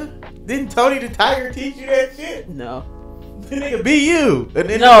 Motherfucker. Didn't Tony the Tiger teach you that shit? No. Nigga, be you.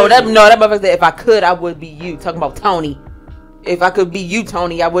 No, that motherfucker said, if I could, I would be you. Talking about Tony. If I could be you,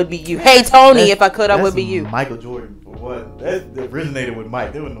 Tony, I would be you. Hey, Tony, if I could, I would be you. Michael Jordan, for what? That originated with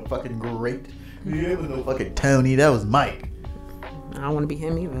Mike. There was no fucking great. There was no fucking Tony. That was Mike. I don't want to be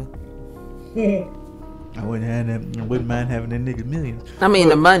him either. I wouldn't mind having that nigga millions. I mean,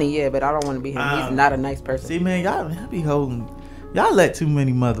 the money, yeah, but I don't want to be him. He's not a nice person. See, man, y'all be holding. Y'all let too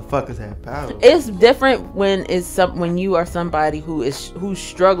many motherfuckers have power. It's different when you are somebody who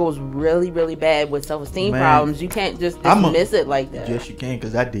struggles really, really bad with self-esteem problems. You can't just dismiss it like that. Yes, you can,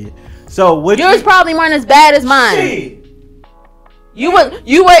 because I did. So yours probably weren't as bad as mine. Shit. You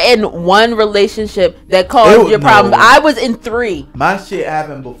were in one relationship that caused your problem. I was in 3. My shit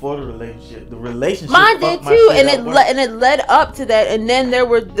happened before the relationship. The relationship. Mine did too, and it led up to that, and then there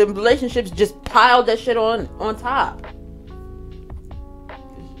were the relationships just piled that shit on top.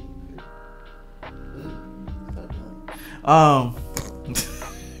 Not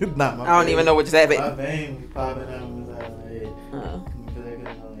my I don't even know what just happened. My vein was popping out on the side of my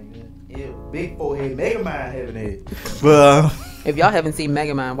head. Big forehead, Mega Mind having it. But if y'all haven't seen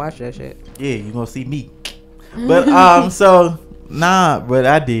Mega Mind, watch that shit. Yeah, you gonna see me. But but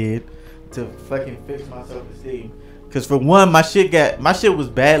I did to fucking fix my self-esteem. Cause for one, my shit was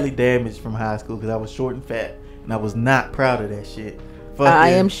badly damaged from high school because I was short and fat, and I was not proud of that shit. I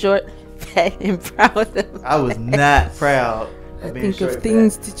am short, fat, and proud of it. I was not proud. I think of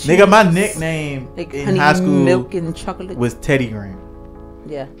things to choose. Nigga, my nickname in high school, milk and chocolate, was Teddy Graham.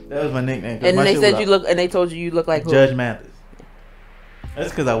 Yeah, that was my nickname. And they said they told you look like Judge Mathis. That's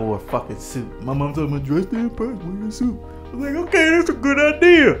because I wore a fucking suit. My mom told me dress to impress, wear a suit. I was like, okay, that's a good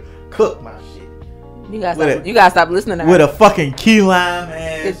idea. Cook my shit. You gotta stop listening to her. With a fucking key lime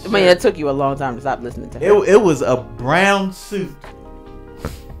ass. I mean, it took you a long time to stop listening to her. It was a brown suit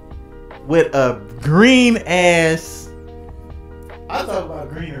with a green ass. I'm talking about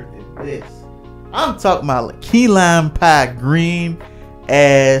greener than this. I'm talking about key lime pie green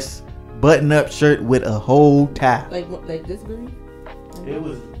ass button up shirt with a whole tie. Like this green? It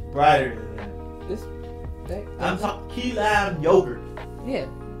was brighter than that. I'm talking key lime yogurt. Yeah.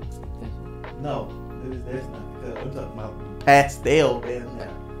 No, that's not. I'm talking about pastel down there.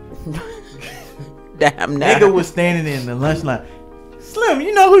 Damn, nigga was standing in the lunch line. Slim,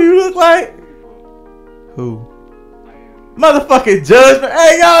 you know who you look like? Who? Motherfucking Judge.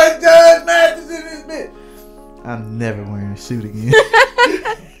 Hey, y'all, it's Judge Mathis in this bitch. I'm never wearing a suit again.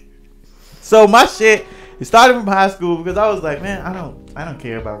 So my shit, it started from high school because I was like, man, I don't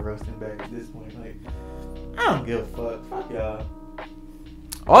care about roasting back at this point. Like, I don't give a fuck. Fuck y'all.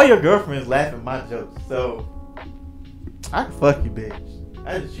 All your girlfriends laugh at my jokes, so I can fuck you, bitch.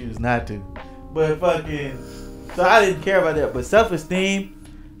 I just choose not to. But fucking, so I didn't care about that. But self-esteem,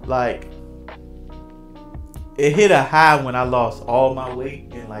 like it hit a high when I lost all my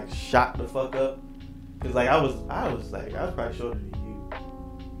weight and like shot the fuck up. Cause like I was probably shorter than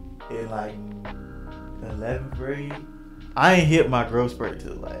you in like 11th grade. I ain't hit my growth spurt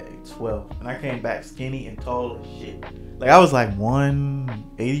till like 12, and I came back skinny and tall as shit. Like I was like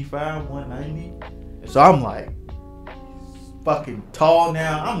 185, 190, so I'm like fucking tall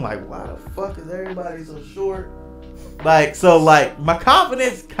now. I'm like, why the fuck is everybody so short? Like, so like my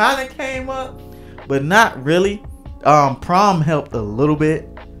confidence kind of came up, but not really. Prom helped a little bit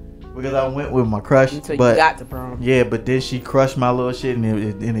because I went with my crush. Until but, you got to prom. Yeah, but then she crushed my little shit,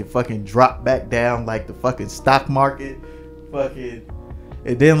 and it fucking dropped back down like the fucking stock market. Fucking,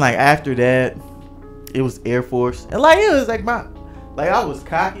 and then like after that, it was Air Force, and like it was like I was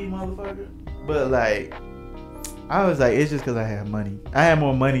cocky, motherfucker, but like I was like, it's just because I had money. I had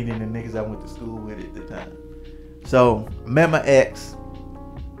more money than the niggas I went to school with at the time. So met my ex,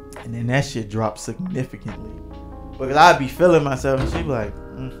 and then that shit dropped significantly because I'd be feeling myself, and she'd be like,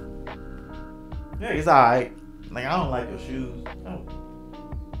 yeah, it's alright. Like I don't like your shoes. Oh.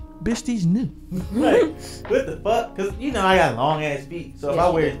 Bitch, these new. Like, what the fuck? Cause you know I got long ass feet. So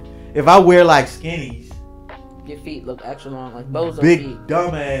if I wear like skinnies, your feet look extra long, like bozo big feet.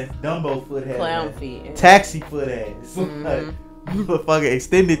 dumb ass Dumbo foot ass, clown feet, yeah. Taxi foot ass, like, fucking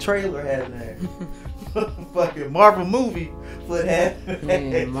extended trailer having ass, fucking Marvel movie foot ass,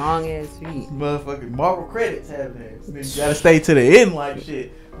 long ass feet, motherfucking Marvel credits having ass. You gotta stay to the end like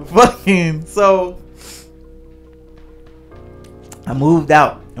shit. Fucking so. I moved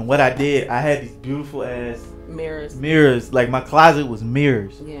out, and what I did, I had these beautiful ass mirrors. Like my closet was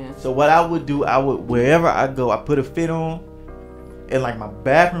mirrors. Yeah. So what I would do, wherever I go, I put a fit on, and like my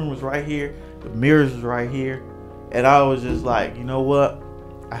bathroom was right here, the mirrors was right here, and I was just like, you know what?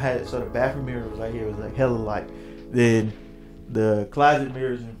 So the bathroom mirror was right here, it was like hella light. Then the closet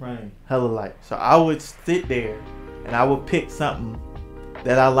mirrors in front of me, hella light. So I would sit there, and I would pick something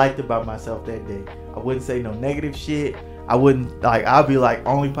that I liked about myself that day. I wouldn't say no negative shit. I wouldn't, like, I'll be like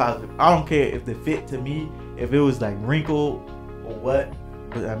only positive. I don't care if the fit to me, if it was like wrinkled or what.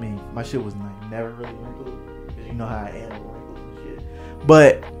 But I mean, my shit was like never really wrinkled, because you know how I am with wrinkles and shit.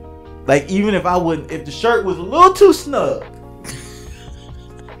 But like, even if the shirt was a little too snug,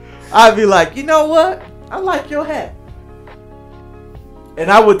 I'd be like, you know what? I like your hat.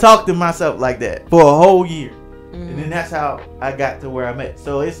 And I would talk to myself like that for a whole year. And then that's how I got to where I'm at.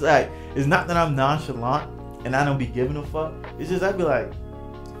 So it's like, it's not that I'm nonchalant and I don't be giving a fuck. It's just I'd be like,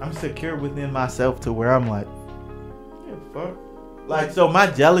 I'm secure within myself to where I'm like, yeah, fuck. Like, so my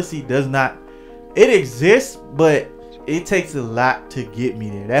jealousy does not, it exists, but it takes a lot to get me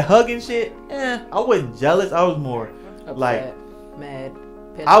there. That hugging shit, I wasn't jealous. I was more upset, like mad.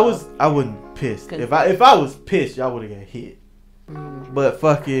 I wasn't pissed. If I was pissed, y'all would have got hit. But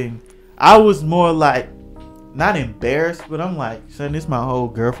fucking, I was more like, not embarrassed, but I'm like, son, this my whole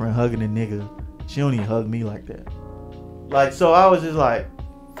girlfriend hugging a nigga. She don't even hug me like that. Like, so I was just like,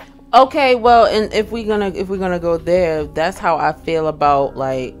 okay, well, and if we're gonna go there, that's how I feel about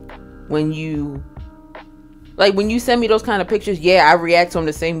like when you send me those kind of pictures. Yeah, I react to them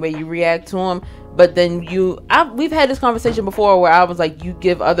the same way you react to them. But then we've had this conversation before where I was like, you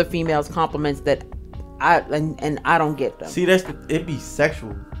give other females compliments that I don't get them. See, it'd be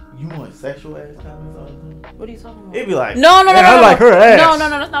sexual. You want sexual ass comments all the time? What are you talking about? It'd be like, no, I like her ass. No,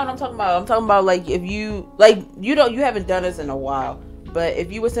 that's not what I'm talking about. I'm talking about like if you haven't done this in a while, but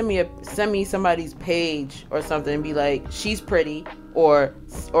if you would send me somebody's page or something and be like, she's pretty, or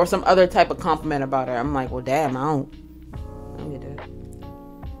some other type of compliment about her, I'm like, well, damn, I don't get that.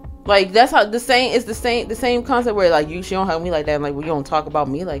 Like, that's how the same concept where like she don't hug me like that, and like, well, you don't talk about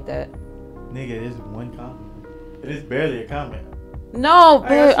me like that. Nigga, it is one compliment. It is barely a comment. No,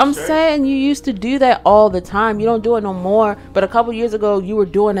 but I'm saying you used to do that all the time. You don't do it no more. But a couple years ago, you were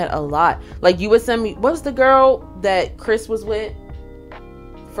doing that a lot. Like, you would send me, what was the girl that Chris was with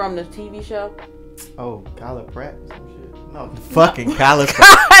from the TV show? Oh, Kyla Pratt or some shit. No, fucking Kyla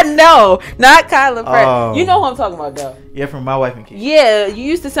Pratt. No, not Kyla Pratt. You know who I'm talking about, though. Yeah, from My Wife and Kids. Yeah, you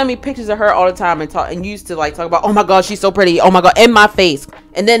used to send me pictures of her all the time and you used to like talk about, oh my God, she's so pretty. Oh my God, in my face.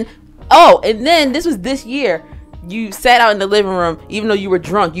 And then this was this year. You sat out in the living room, even though you were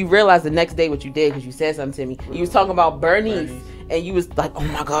drunk. You realized the next day what you did because you said something to me. You was talking about Bernice. And you was like, oh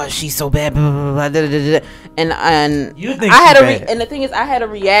my God, she's so bad. Blah, blah, blah, da, da, da. And you think I had and the thing is, I had a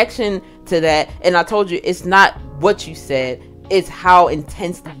reaction to that, and I told you it's not what you said, it's how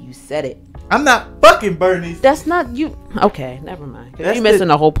intensely you said it. I'm not fucking Bernice. That's not you. Okay, never mind. You're missing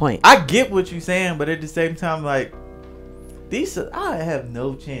the whole point. I get what you're saying, but at the same time, like, I have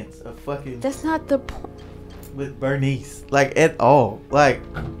no chance of fucking. That's not the point. With Bernice, like, at all. Like,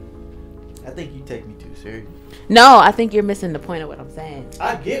 I think you take me too serious. No, I think you're missing the point of what I'm saying.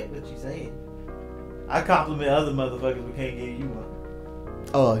 I get what you're saying. I compliment other motherfuckers who can't give you one.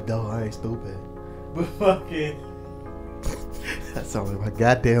 Oh no, I ain't stupid. But fucking, that sounds like my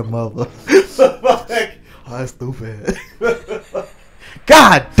goddamn mother. I'm stupid.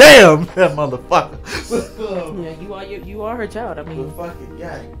 God damn that motherfucker. Yeah, you are her child. I mean, but fucking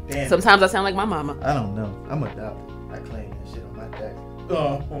god damn. Sometimes I sound like my mama. I don't know. I'm adopted. I claim that shit on my back.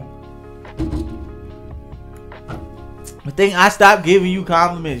 The thing, I stopped giving you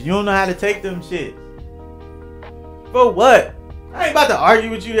compliments. You don't know how to take them shit. For what? I ain't about to argue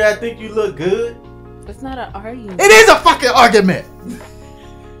with you that I think you look good. It's not an argument. It is a fucking argument.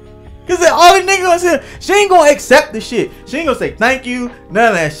 Cause all the nigga gonna say, she ain't gonna accept the shit. She ain't gonna say thank you, none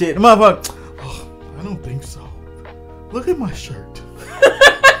of that shit. The motherfucker, oh, I don't think so. Look at my shirt.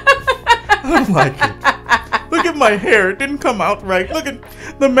 I don't like it. Look at my hair. It didn't come out right. Look at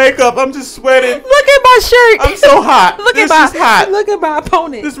the makeup. I'm just sweating. Look at my shirt. I'm so hot. Look this at is hot. Look at my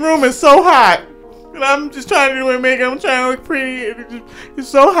opponent. This room is so hot. And I'm just trying to do my makeup. I'm trying to look pretty. It's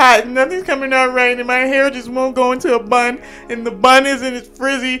so hot. And nothing's coming out right. And my hair just won't go into a bun. And the bun isn't as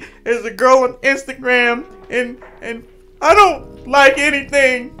frizzy as the girl on Instagram. And I don't like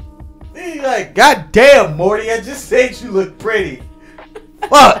anything. He's like, God damn, Morty. I just said you look pretty.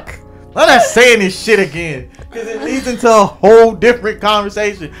 Fuck. I'm not saying this shit again. Because it leads into a whole different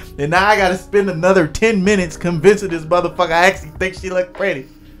conversation. And now I got to spend another 10 minutes convincing this motherfucker I actually think she look pretty.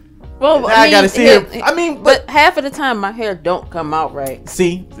 Well, I gotta see her. I mean, but half of the time my hair don't come out right.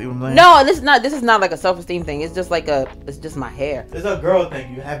 See what I'm saying? No, this is not like a self-esteem thing. It's just it's just my hair. It's a girl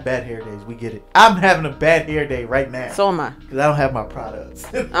thing. You have bad hair days. We get it. I'm having a bad hair day right now. So am I. Because I don't have my products.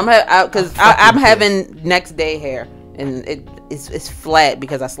 I'm having next day hair, and it's flat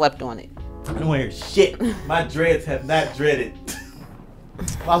because I slept on it. I don't wear shit. My dreads have not dreaded.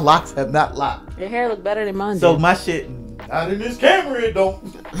 My locks have not locked. Your hair look better than mine. So my shit, not in this camera, it don't.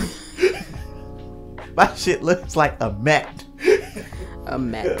 My shit looks like a mat. A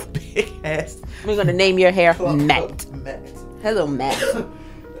mat. Big ass. We're gonna name your hair Matt. Hello, Matt.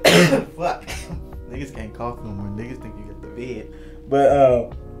 Fuck. Niggas can't cough no more. Niggas think you got the vid.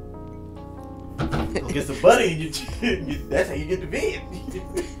 But get some butter in your chin. That's how you get the vid.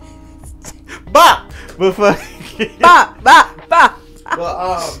 Bop. But fuck. Bop, bop, bop.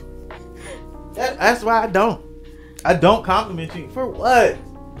 But that's why I don't compliment you. For what?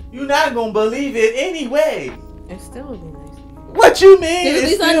 You're not gonna believe it anyway. It still would be nice. What you mean? At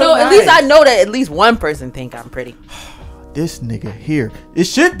least I know. Nice. At least I know that at least one person think I'm pretty. This nigga here. It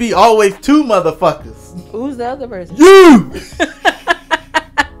should be always two motherfuckers. Who's the other person? You.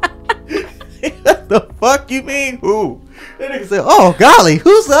 What the fuck you mean? Who? That nigga said, "Oh golly,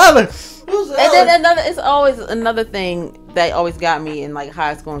 who's the other?" Then it's always another thing that always got me in like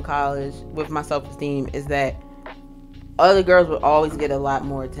high school and college with my self-esteem is that other girls would always get a lot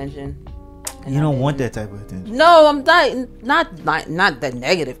more attention. You don't want that type of attention. No, I'm not the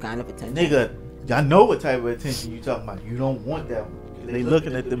negative kind of attention. Nigga, I know what type of attention you talking about. You don't want that one. They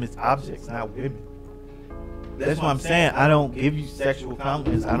looking at them as objects, not women. That's what I'm saying. I don't give you sexual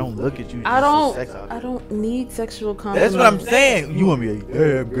compliments. I don't look at you as a sex object. I don't need sexual compliments. That's what I'm saying. You want me like,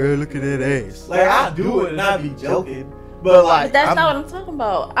 damn girl, look at that ass. Like I do it and I be joking, but like that's not what I'm talking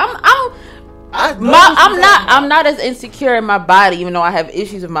about. I'm not as insecure in my body, even though I have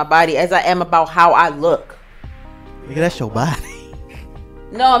issues with my body, as I am about how I look. Nigga, that's your body.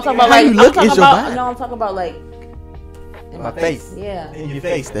 No, I'm talking about how like you look is your body. No, I'm talking about like in my face. Yeah. In your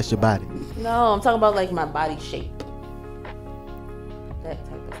face, that's your body. No, I'm talking about like my body shape. That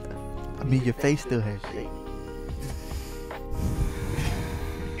type of stuff. I mean, your face still has shape.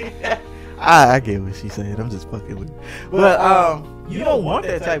 I get what she's saying. I'm just fucking with her. But you don't want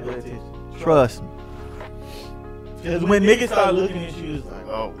that type of attention. Trust me. Because when niggas start looking at you, it's like,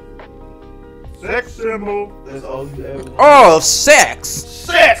 oh, sex symbol. That's all you ever want. Oh, sex.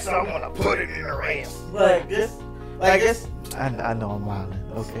 Sex. I want to put it in her ass. Like this. Like this. I know I'm wilding.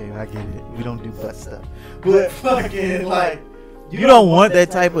 Okay, I get it. We don't do butt stuff. But fucking like, you don't want that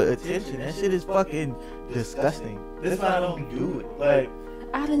type of attention. That shit is fucking disgusting. That's why I don't do it. Like,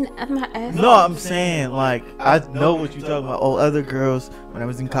 I'm not asking. no, I'm saying like I know what you're talking about. Oh, other girls when I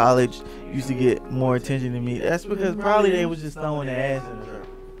was in college used to get more attention than me. That's because probably they was just throwing their ass in the circle.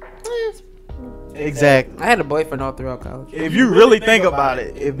 Exactly. I had a boyfriend all throughout college. If you really think about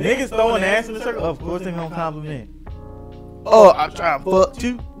it, if niggas throwing their ass in the circle, of course they gonna compliment. Oh, I'm trying to fuck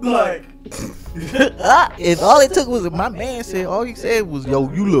too. Like, if all it took was my man said, all he said was, yo,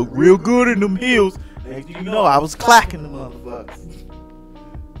 you look real good in them heels. Next thing you know, I was clacking the motherfuckers.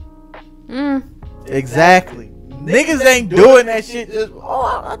 Exactly. Niggas ain't doing that shit. Just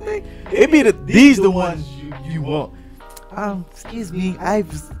I think it be these the ones you want. Excuse me. I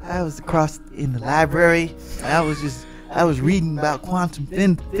was across in the library. I was reading about quantum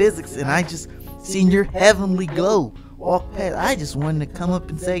physics, and I just seen your heavenly glow walk past. I just wanted to come up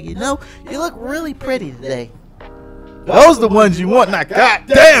and say, you look really pretty today. Those the ones you want. Now,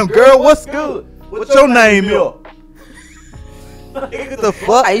 goddamn, girl, what's good? What's your name, yo? What the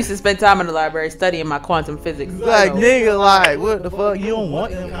fuck? I used to spend time in the library studying my quantum physics. Like, nigga, like, what the fuck? You don't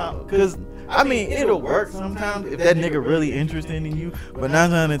want them? Because, I mean, it'll work sometimes if that nigga really interested in you. But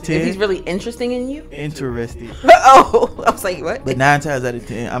 9 out of 10. If he's really interesting in you? Interested. Oh, I was like, what? But 9 times out of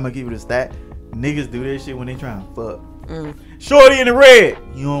 10, I'm going to give it a stat. Niggas do that shit when they trying to fuck. Shorty in the red.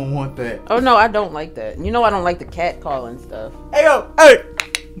 You don't want that. Oh, no, I don't like that. You know I don't like the cat calling stuff. Hey, yo, hey.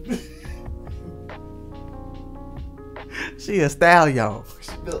 She a stallion.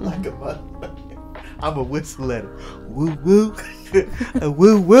 She built like a motherfucker. I'm a whistle at her. Woo woo.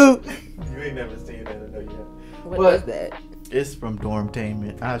 Woo woo. You ain't never seen that, I know you have. What is that? It's from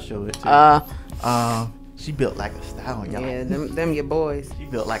Dormtainment. I'll show it to you. She built like a stallion. Yeah, them your boys. She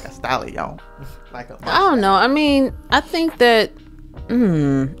built like a stallion. Like a I don't know. I mean, I think that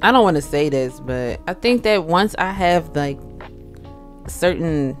I don't want to say this, but I think that once I have like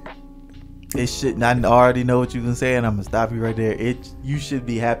certain it should. I already know what you can say, and I'm gonna stop you right there. You should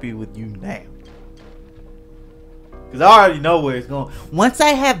be happy with you now, cause I already know where it's going. Once I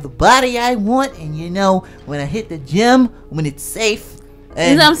have the body I want, and when I hit the gym, when it's safe,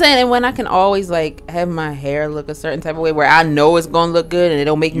 you know what I'm saying, and when I can always like have my hair look a certain type of way where I know it's gonna look good, and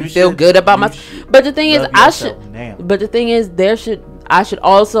it'll make me feel good about myself. But the thing is, But the thing is, I should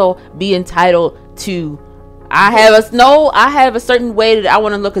also be entitled to. I have a certain way that I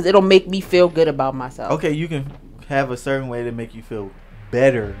want to look because it'll make me feel good about myself. Okay, you can have a certain way to make you feel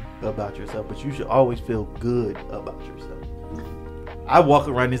better about yourself, but you should always feel good about yourself. I walk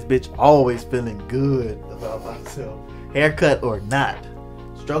around this bitch always feeling good about myself. Haircut or not.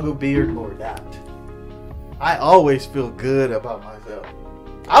 Struggle beard or not. I always feel good about myself.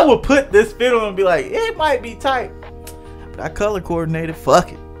 I would put this fit on and be like, it might be tight, but I color coordinated.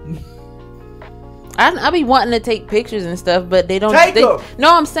 Fuck it. I be wanting to take pictures and stuff, but they don't.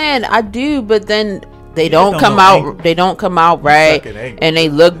 No, I'm saying I do, but then they don't come out. Angle. They don't come out right, and they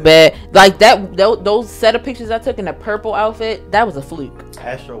look bad. Like that. Those set of pictures I took in the purple outfit, that was a fluke.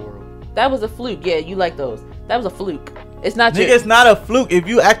 Astro World. That was a fluke. Yeah, you like those? That was a fluke. It's not. It's not a fluke. If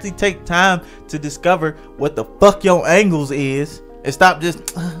you actually take time to discover what the fuck your angles is, and stop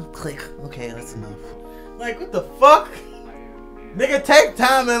just click. Okay, that's enough. Like what the fuck? Nigga, take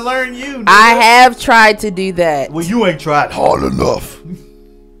time and learn you. Nigga. I have tried to do that. Well, you ain't tried hard enough.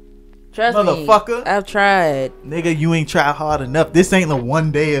 Trust motherfucker. Me, I've tried. Nigga, you ain't tried hard enough. This ain't a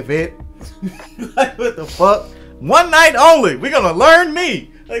one-day event. Like, what the fuck? One night only. We're gonna learn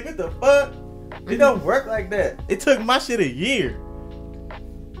me. Like, what the fuck? It don't work like that. It took my shit a year.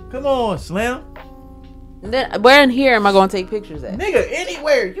 Come on, Slim. Then, where in here am I gonna take pictures at? Nigga,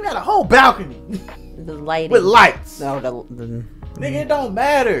 anywhere. You got a whole balcony. The lighting. With lights. No, nigga, it don't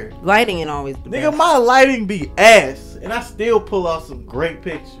matter. Lighting ain't always the nigga, best. My lighting be ass, and I still pull off some great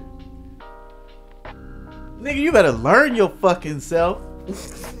pictures. Nigga, you better learn your fucking self. What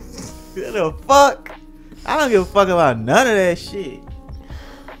the fuck? I don't give a fuck about none of that shit.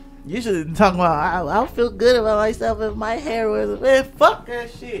 You should talk about I'll feel good about myself if my hair was. Man, fuck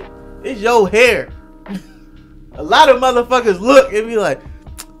that shit. It's your hair. A lot of motherfuckers look and be like,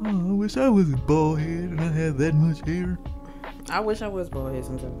 oh, I wish I wasn't bald head and I had that much hair. I wish I was bald head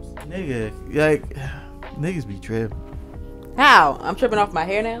sometimes. Nigga, like, niggas be tripping. How? I'm tripping off my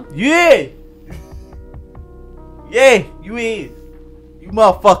hair now? Yeah. Yeah, you is. You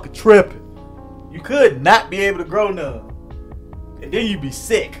motherfucker tripping. You could not be able to grow none. And then you be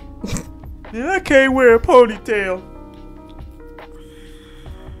sick. And I can't wear a ponytail.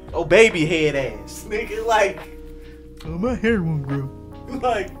 Oh, baby head ass. Nigga, like, oh, my hair won't grow.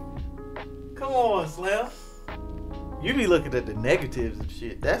 Like, come on, Slim. You be looking at the negatives and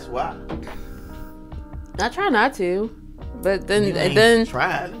shit. That's why. I try not to, but then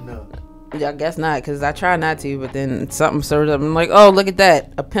try enough. I guess not, because I try not to, but then something serves up. I'm like, oh, look at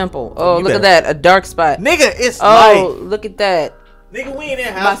that, a pimple. Oh, look at that, a dark spot. Nigga, it's oh, look at that. Nigga, we ain't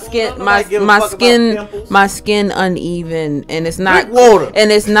in house. My skin uneven, and it's not water,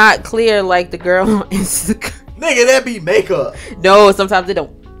 and it's not clear like the girl on Instagram. Nigga, that be makeup. No, sometimes it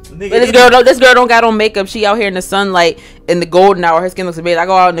don't. Nigga, but this girl don't got on makeup. She out here in the sunlight in the golden hour. Her skin looks amazing. I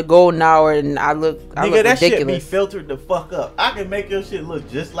go out in the golden hour and I look that ridiculous. Shit be filtered the fuck up. I can make your shit look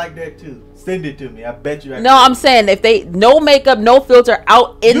just like that too. Send it to me. I bet you. No, I'm saying if they no makeup, no filter,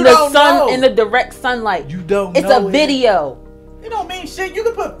 out in You the don't sun, know. in the direct sunlight. You don't. It's know a video. It don't mean shit. You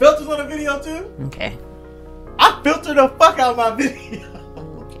can put filters on a video too. Okay. I filter the fuck out my video.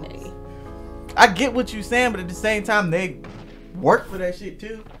 Okay. I get what you saying, but at the same time, they work for that shit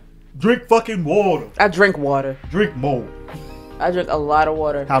too. Drink fucking water. I drink water. Drink more. I drink a lot of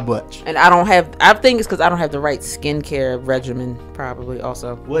water. How much? And I think it's because I don't have the right skincare regimen, probably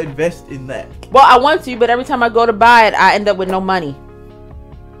also. Well, invest in that. Well, I want to, but every time I go to buy it, I end up with no money.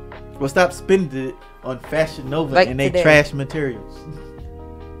 Well, stop spending it on Fashion Nova Like and they today. trash materials.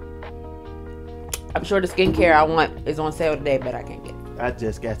 I'm sure the skincare I want is on sale today, but I can't get it. I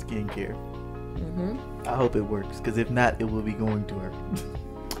just got skincare. Mm-hmm. I hope it works, because if not, it will be going to her.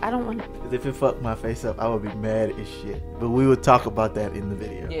 I don't want it. Because if it fucked my face up, I would be mad as shit. But we will talk about that in the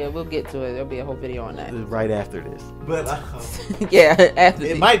video. Yeah, we'll get to it. There'll be a whole video on that. Right after this. But Yeah, after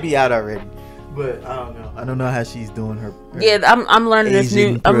it might be out already. But I don't know. I don't know how she's doing her Yeah, I'm learning this new.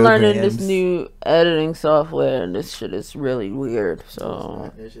 Asian I'm learning this programs. new editing software, and this shit is really weird.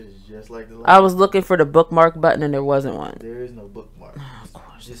 So That shit is just like the I was looking for the bookmark button, and there wasn't one. There is no bookmark. Of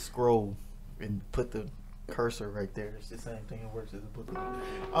course. Just scroll and put the cursor right there. It's the same thing. It works as a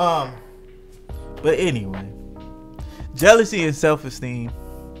bookmark. But anyway, jealousy and self-esteem.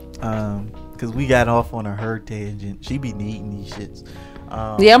 Because we got off on a her tangent. She be needing these shits.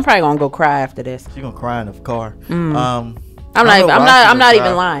 Yeah, I'm probably gonna go cry after this. She gonna cry in the car. I'm not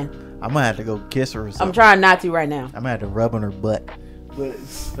even lying. I'm gonna have to go kiss her or something. I'm trying not to right now. I'm gonna have to rub on her butt. But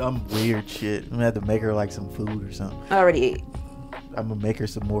some weird shit. I'm gonna have to make her like some food or something. I already ate. I'm gonna make her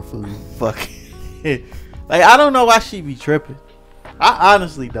some more food. Fuck. Like, I don't know why she be tripping. I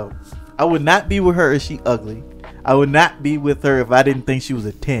honestly don't. I would not be with her if she ugly. I would not be with her if I didn't think she was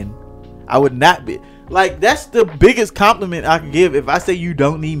a 10. I would not be. Like, that's the biggest compliment I can give if I say you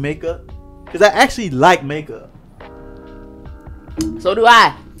don't need makeup. Because I actually like makeup. So do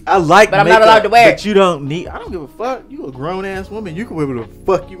I. I like But I'm makeup, not allowed to wear it. but you don't need. I don't give a fuck. You a grown ass woman. You can wear whatever the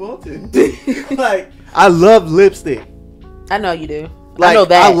fuck you want to. Like, I love lipstick. I know you do. Like, I know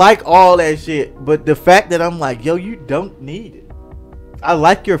that. I like all that shit. But the fact that I'm like, yo, you don't need it. I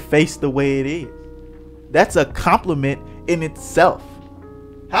like your face the way it is. That's a compliment in itself.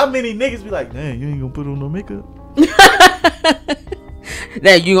 How many niggas be like, damn, you ain't gonna put on no makeup?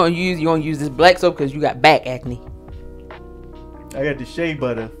 Now you gonna use this black soap because you got back acne. I got the shea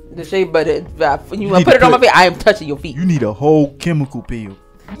butter. The shea butter. You need want to put to it on my put- face? I am touching your feet. You need a whole chemical peel.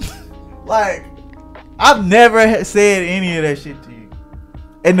 Like, I've never said any of that shit to you.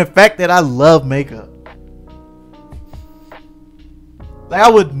 And the fact that I love makeup. Like, I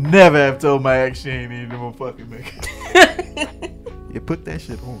would never have told my ex she ain't need no fucking makeup. You put that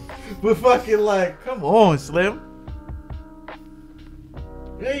shit on. But fucking, like, come on, Slim.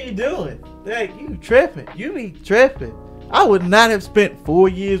 What are you doing? Like, you tripping. You be tripping. I would not have spent 4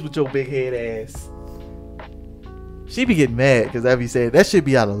 years with your big head ass. She be getting mad because I be saying that should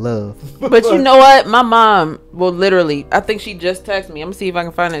be out of love. But you know what? My mom will literally. I think she just texted me. I'm gonna see if I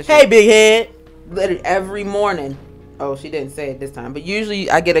can find that. Hey, big head. Literally every morning. Oh, she didn't say it this time. But usually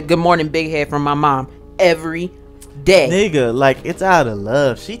I get a good morning big head from my mom every day. Nigga, like, it's out of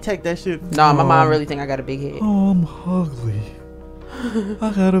love. She take that shit. No, my mom really think I got a big head. Oh, I'm ugly.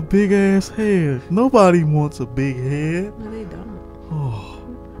 I got a big ass head. Nobody wants a big head. No, they don't. Oh,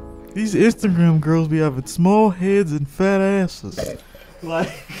 these Instagram girls be having small heads and fat asses. Like,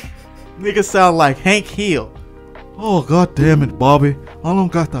 niggas sound like Hank Hill. Oh, god damn it, Bobby. I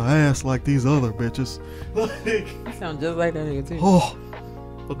don't got the ass like these other bitches. Like, You sound just like that nigga too. oh,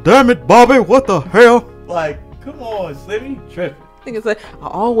 damn it, Bobby. What the hell? Like, come on, Slimmy, you tripping. Nigga say, I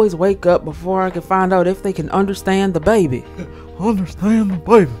always wake up before I can find out if they can understand the baby. Understand the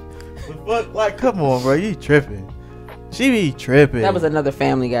baby. But, like, come on, bro. You tripping. She be tripping. That was another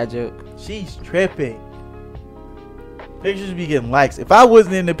Family Guy joke. She's tripping. Pictures be getting likes. If I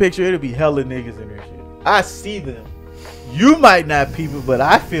wasn't in the picture, it'd be hella niggas in there shit. I see them. You might not people, but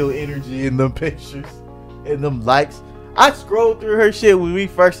I feel energy in them pictures. In them likes. I scrolled through her shit when we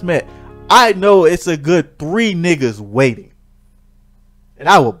first met. I know it's a good 3 niggas waiting. And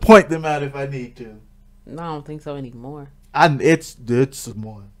I will point them out if I need to. No, I don't think so anymore. It's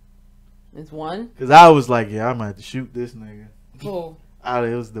one. It's one? Cause I was like, yeah, I'm gonna have to shoot this nigga. Cool.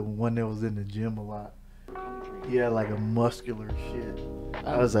 It was the one that was in the gym a lot. He had like a muscular shit.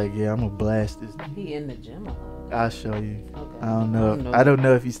 I was like, yeah, I'm gonna blast this nigga. He in the gym a lot. I'll show you. Okay. I don't know. I don't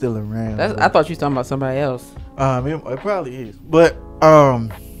know if he's still around. I thought you was talking about somebody else. It probably is. But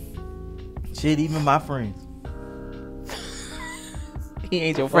shit, even my friends. He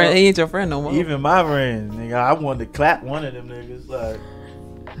ain't your friend. He ain't your friend no more. Even my friends, nigga. I wanted to clap one of them niggas. Like,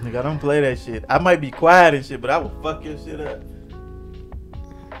 Nigga, I don't play that shit. I might be quiet and shit, but I will fuck your shit up.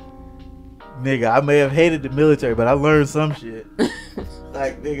 Nigga, I may have hated the military, but I learned some shit.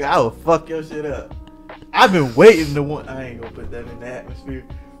 Like, nigga, I will fuck your shit up. I've been waiting to want. I ain't gonna put that in the atmosphere,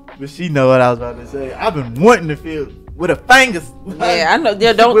 but she know what I was about to say. I've been wanting to feel with her fingers. Yeah, I know.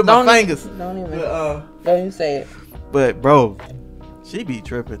 Yeah, don't with don't my fingers. Don't even. But, don't even say it. But bro, she be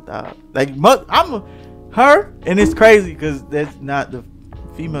tripping, dog. Like her, and it's crazy because that's not the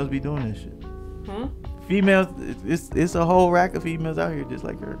females be doing this shit. Females, it's a whole rack of females out here just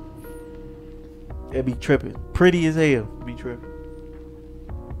like her. They be tripping, pretty as hell, be tripping.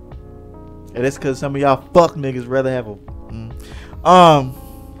 And that's because some of y'all fuck niggas rather have a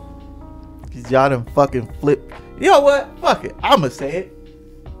cause y'all done fucking flip. You know what? Fuck it, I'ma say it.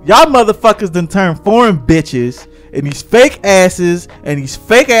 Y'all motherfuckers done turn foreign bitches and these fake asses and these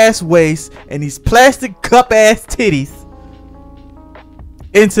fake ass waists and these plastic cup ass titties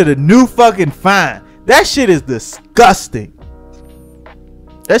into the new fucking fine. That shit is disgusting.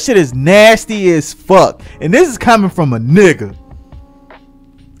 That shit is nasty as fuck. And this is coming from a nigga.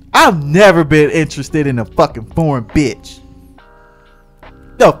 I've never been interested in a fucking foreign bitch.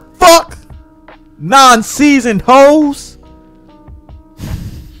 The fuck? Non-seasoned hoes?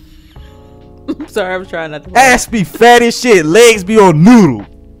 I'm sorry, I was trying not to. Ass be fat as shit, legs be on noodle.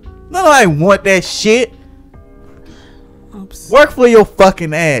 Nobody want that shit. Oops. Work for your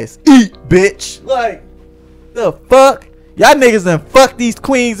fucking ass. Eat, bitch. Like, the fuck? Y'all niggas done fuck these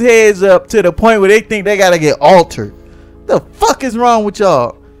queens' heads up to the point where they think they gotta get altered. The fuck is wrong with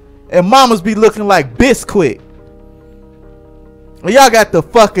y'all? And mamas be looking like Biscuit. Y'all got the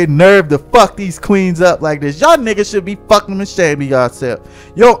fucking nerve to fuck these queens up like this. Y'all niggas should be fucking ashamed of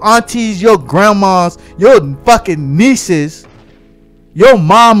yourself. Your aunties, your grandmas, your fucking nieces, your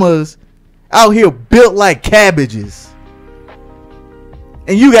mamas out here built like cabbages.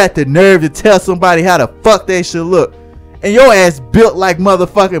 And you got the nerve to tell somebody how the fuck they should look. And your ass built like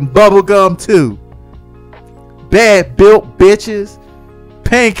motherfucking bubblegum too. Bad built bitches.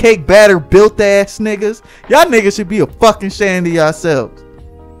 Pancake batter built ass niggas. Y'all niggas should be a fucking shame to yourselves.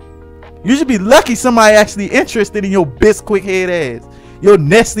 You should be lucky somebody actually interested in your Bisquick head ass. Your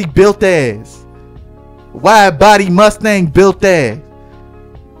Nestle built ass. Wide body Mustang built ass.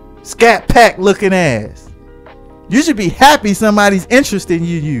 Scat pack looking ass. You should be happy somebody's interested in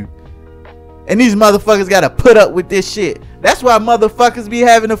you. And these motherfuckers gotta put up with this shit. That's why motherfuckers be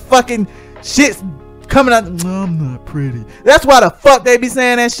having the fucking shit coming out. No, I'm not pretty. That's why the fuck they be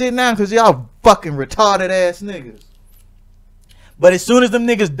saying that shit now. Cause y'all fucking retarded ass niggas. But as soon as them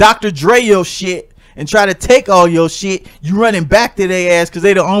niggas Dr. Dre your shit and try to take all your shit, you running back to their ass cause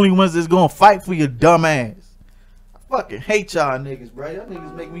they the only ones that's gonna fight for your dumb ass. I fucking hate y'all niggas, bro. Y'all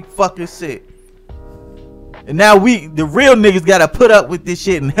niggas make me fucking sick. And now the real niggas gotta put up with this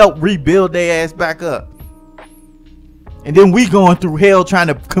shit and help rebuild their ass back up. And then we going through hell trying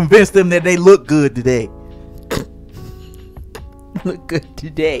to convince them that they look good today. Look good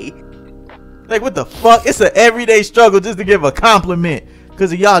today. Like, what the fuck? It's an everyday struggle just to give a compliment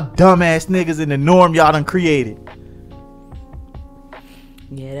because of y'all dumbass niggas in the norm y'all done created.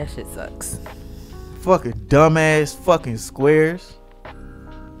 Yeah, that shit sucks. Fucking dumbass fucking squares.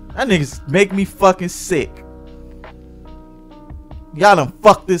 That niggas make me fucking sick. Y'all done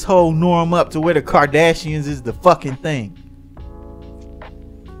fucked this whole norm up to where the Kardashians is the fucking thing.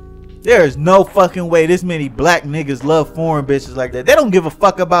 There is no fucking way this many black niggas love foreign bitches like that. They don't give a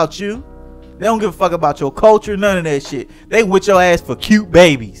fuck about you. They don't give a fuck about your culture, none of that shit. They with your ass for cute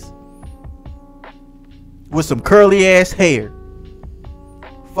babies. With some curly ass hair.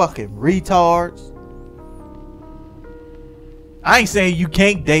 Fucking retards. I ain't saying you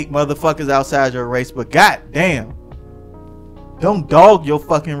can't date motherfuckers outside your race, but goddamn. Don't dog your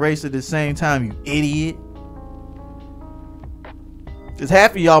fucking race at the same time, you idiot. Cause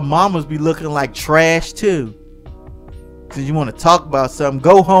half of y'all mamas be looking like trash too. Cause you want to talk about something,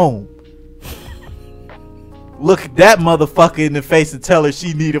 go home. Look at that motherfucker in the face and tell her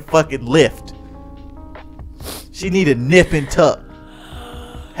she need a fucking lift. She need a nip and tuck.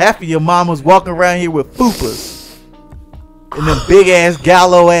 Half of your mamas walking around here with fupas. And them big ass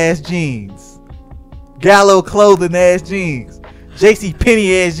gallo ass jeans. Gallo clothing ass jeans. JC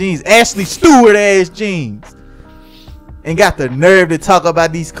Penney ass jeans. Ashley Stewart ass jeans. And got the nerve to talk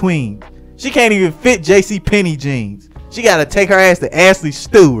about these queens. She can't even fit JC Penney jeans. She gotta take her ass to Ashley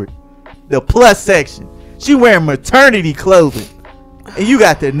Stewart. The plus section. She wearing maternity clothing. And you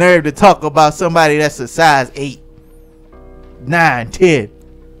got the nerve to talk about somebody that's a size 8, 9, 10.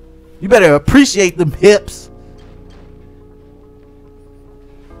 You better appreciate them hips.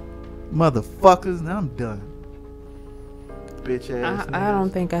 Motherfuckers, now I'm done. bitch ass. I don't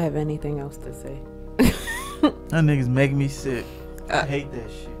think I have anything else to say. That niggas make me sick. I hate that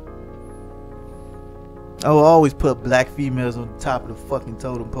shit. I will always put black females on the top of the fucking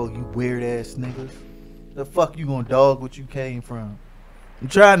totem pole, you weird ass niggas. The fuck you gonna dog what you came from? I'm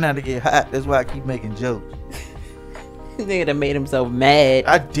trying not to get hot, that's why I keep making jokes. Nigga that made himself mad.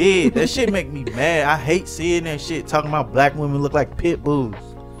 I did. That shit make me mad. I hate seeing that shit talking about black women look like pit bulls.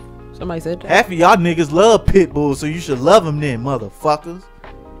 Somebody said that. Half of y'all niggas love pit bulls, so you should love them then, motherfuckers.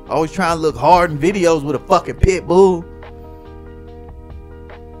 Always trying to look hard in videos with a fucking pit bull.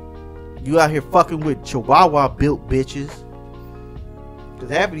 You out here fucking with Chihuahua built bitches. Cause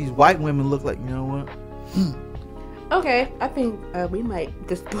half of these white women look like, you know what? Okay, I think we might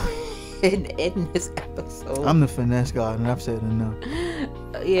just go ahead and end this episode. I'm the finesse god and I've said enough.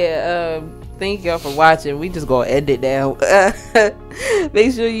 Yeah, thank y'all for watching. We just gonna end it now.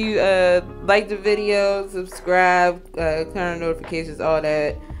 Make sure you like the video, subscribe, turn on notifications, all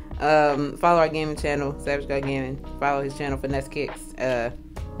that. Follow our gaming channel, Savage God Gaming. Follow his channel, Finesse Kicks.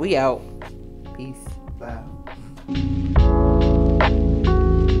 We out. Peace. Bye.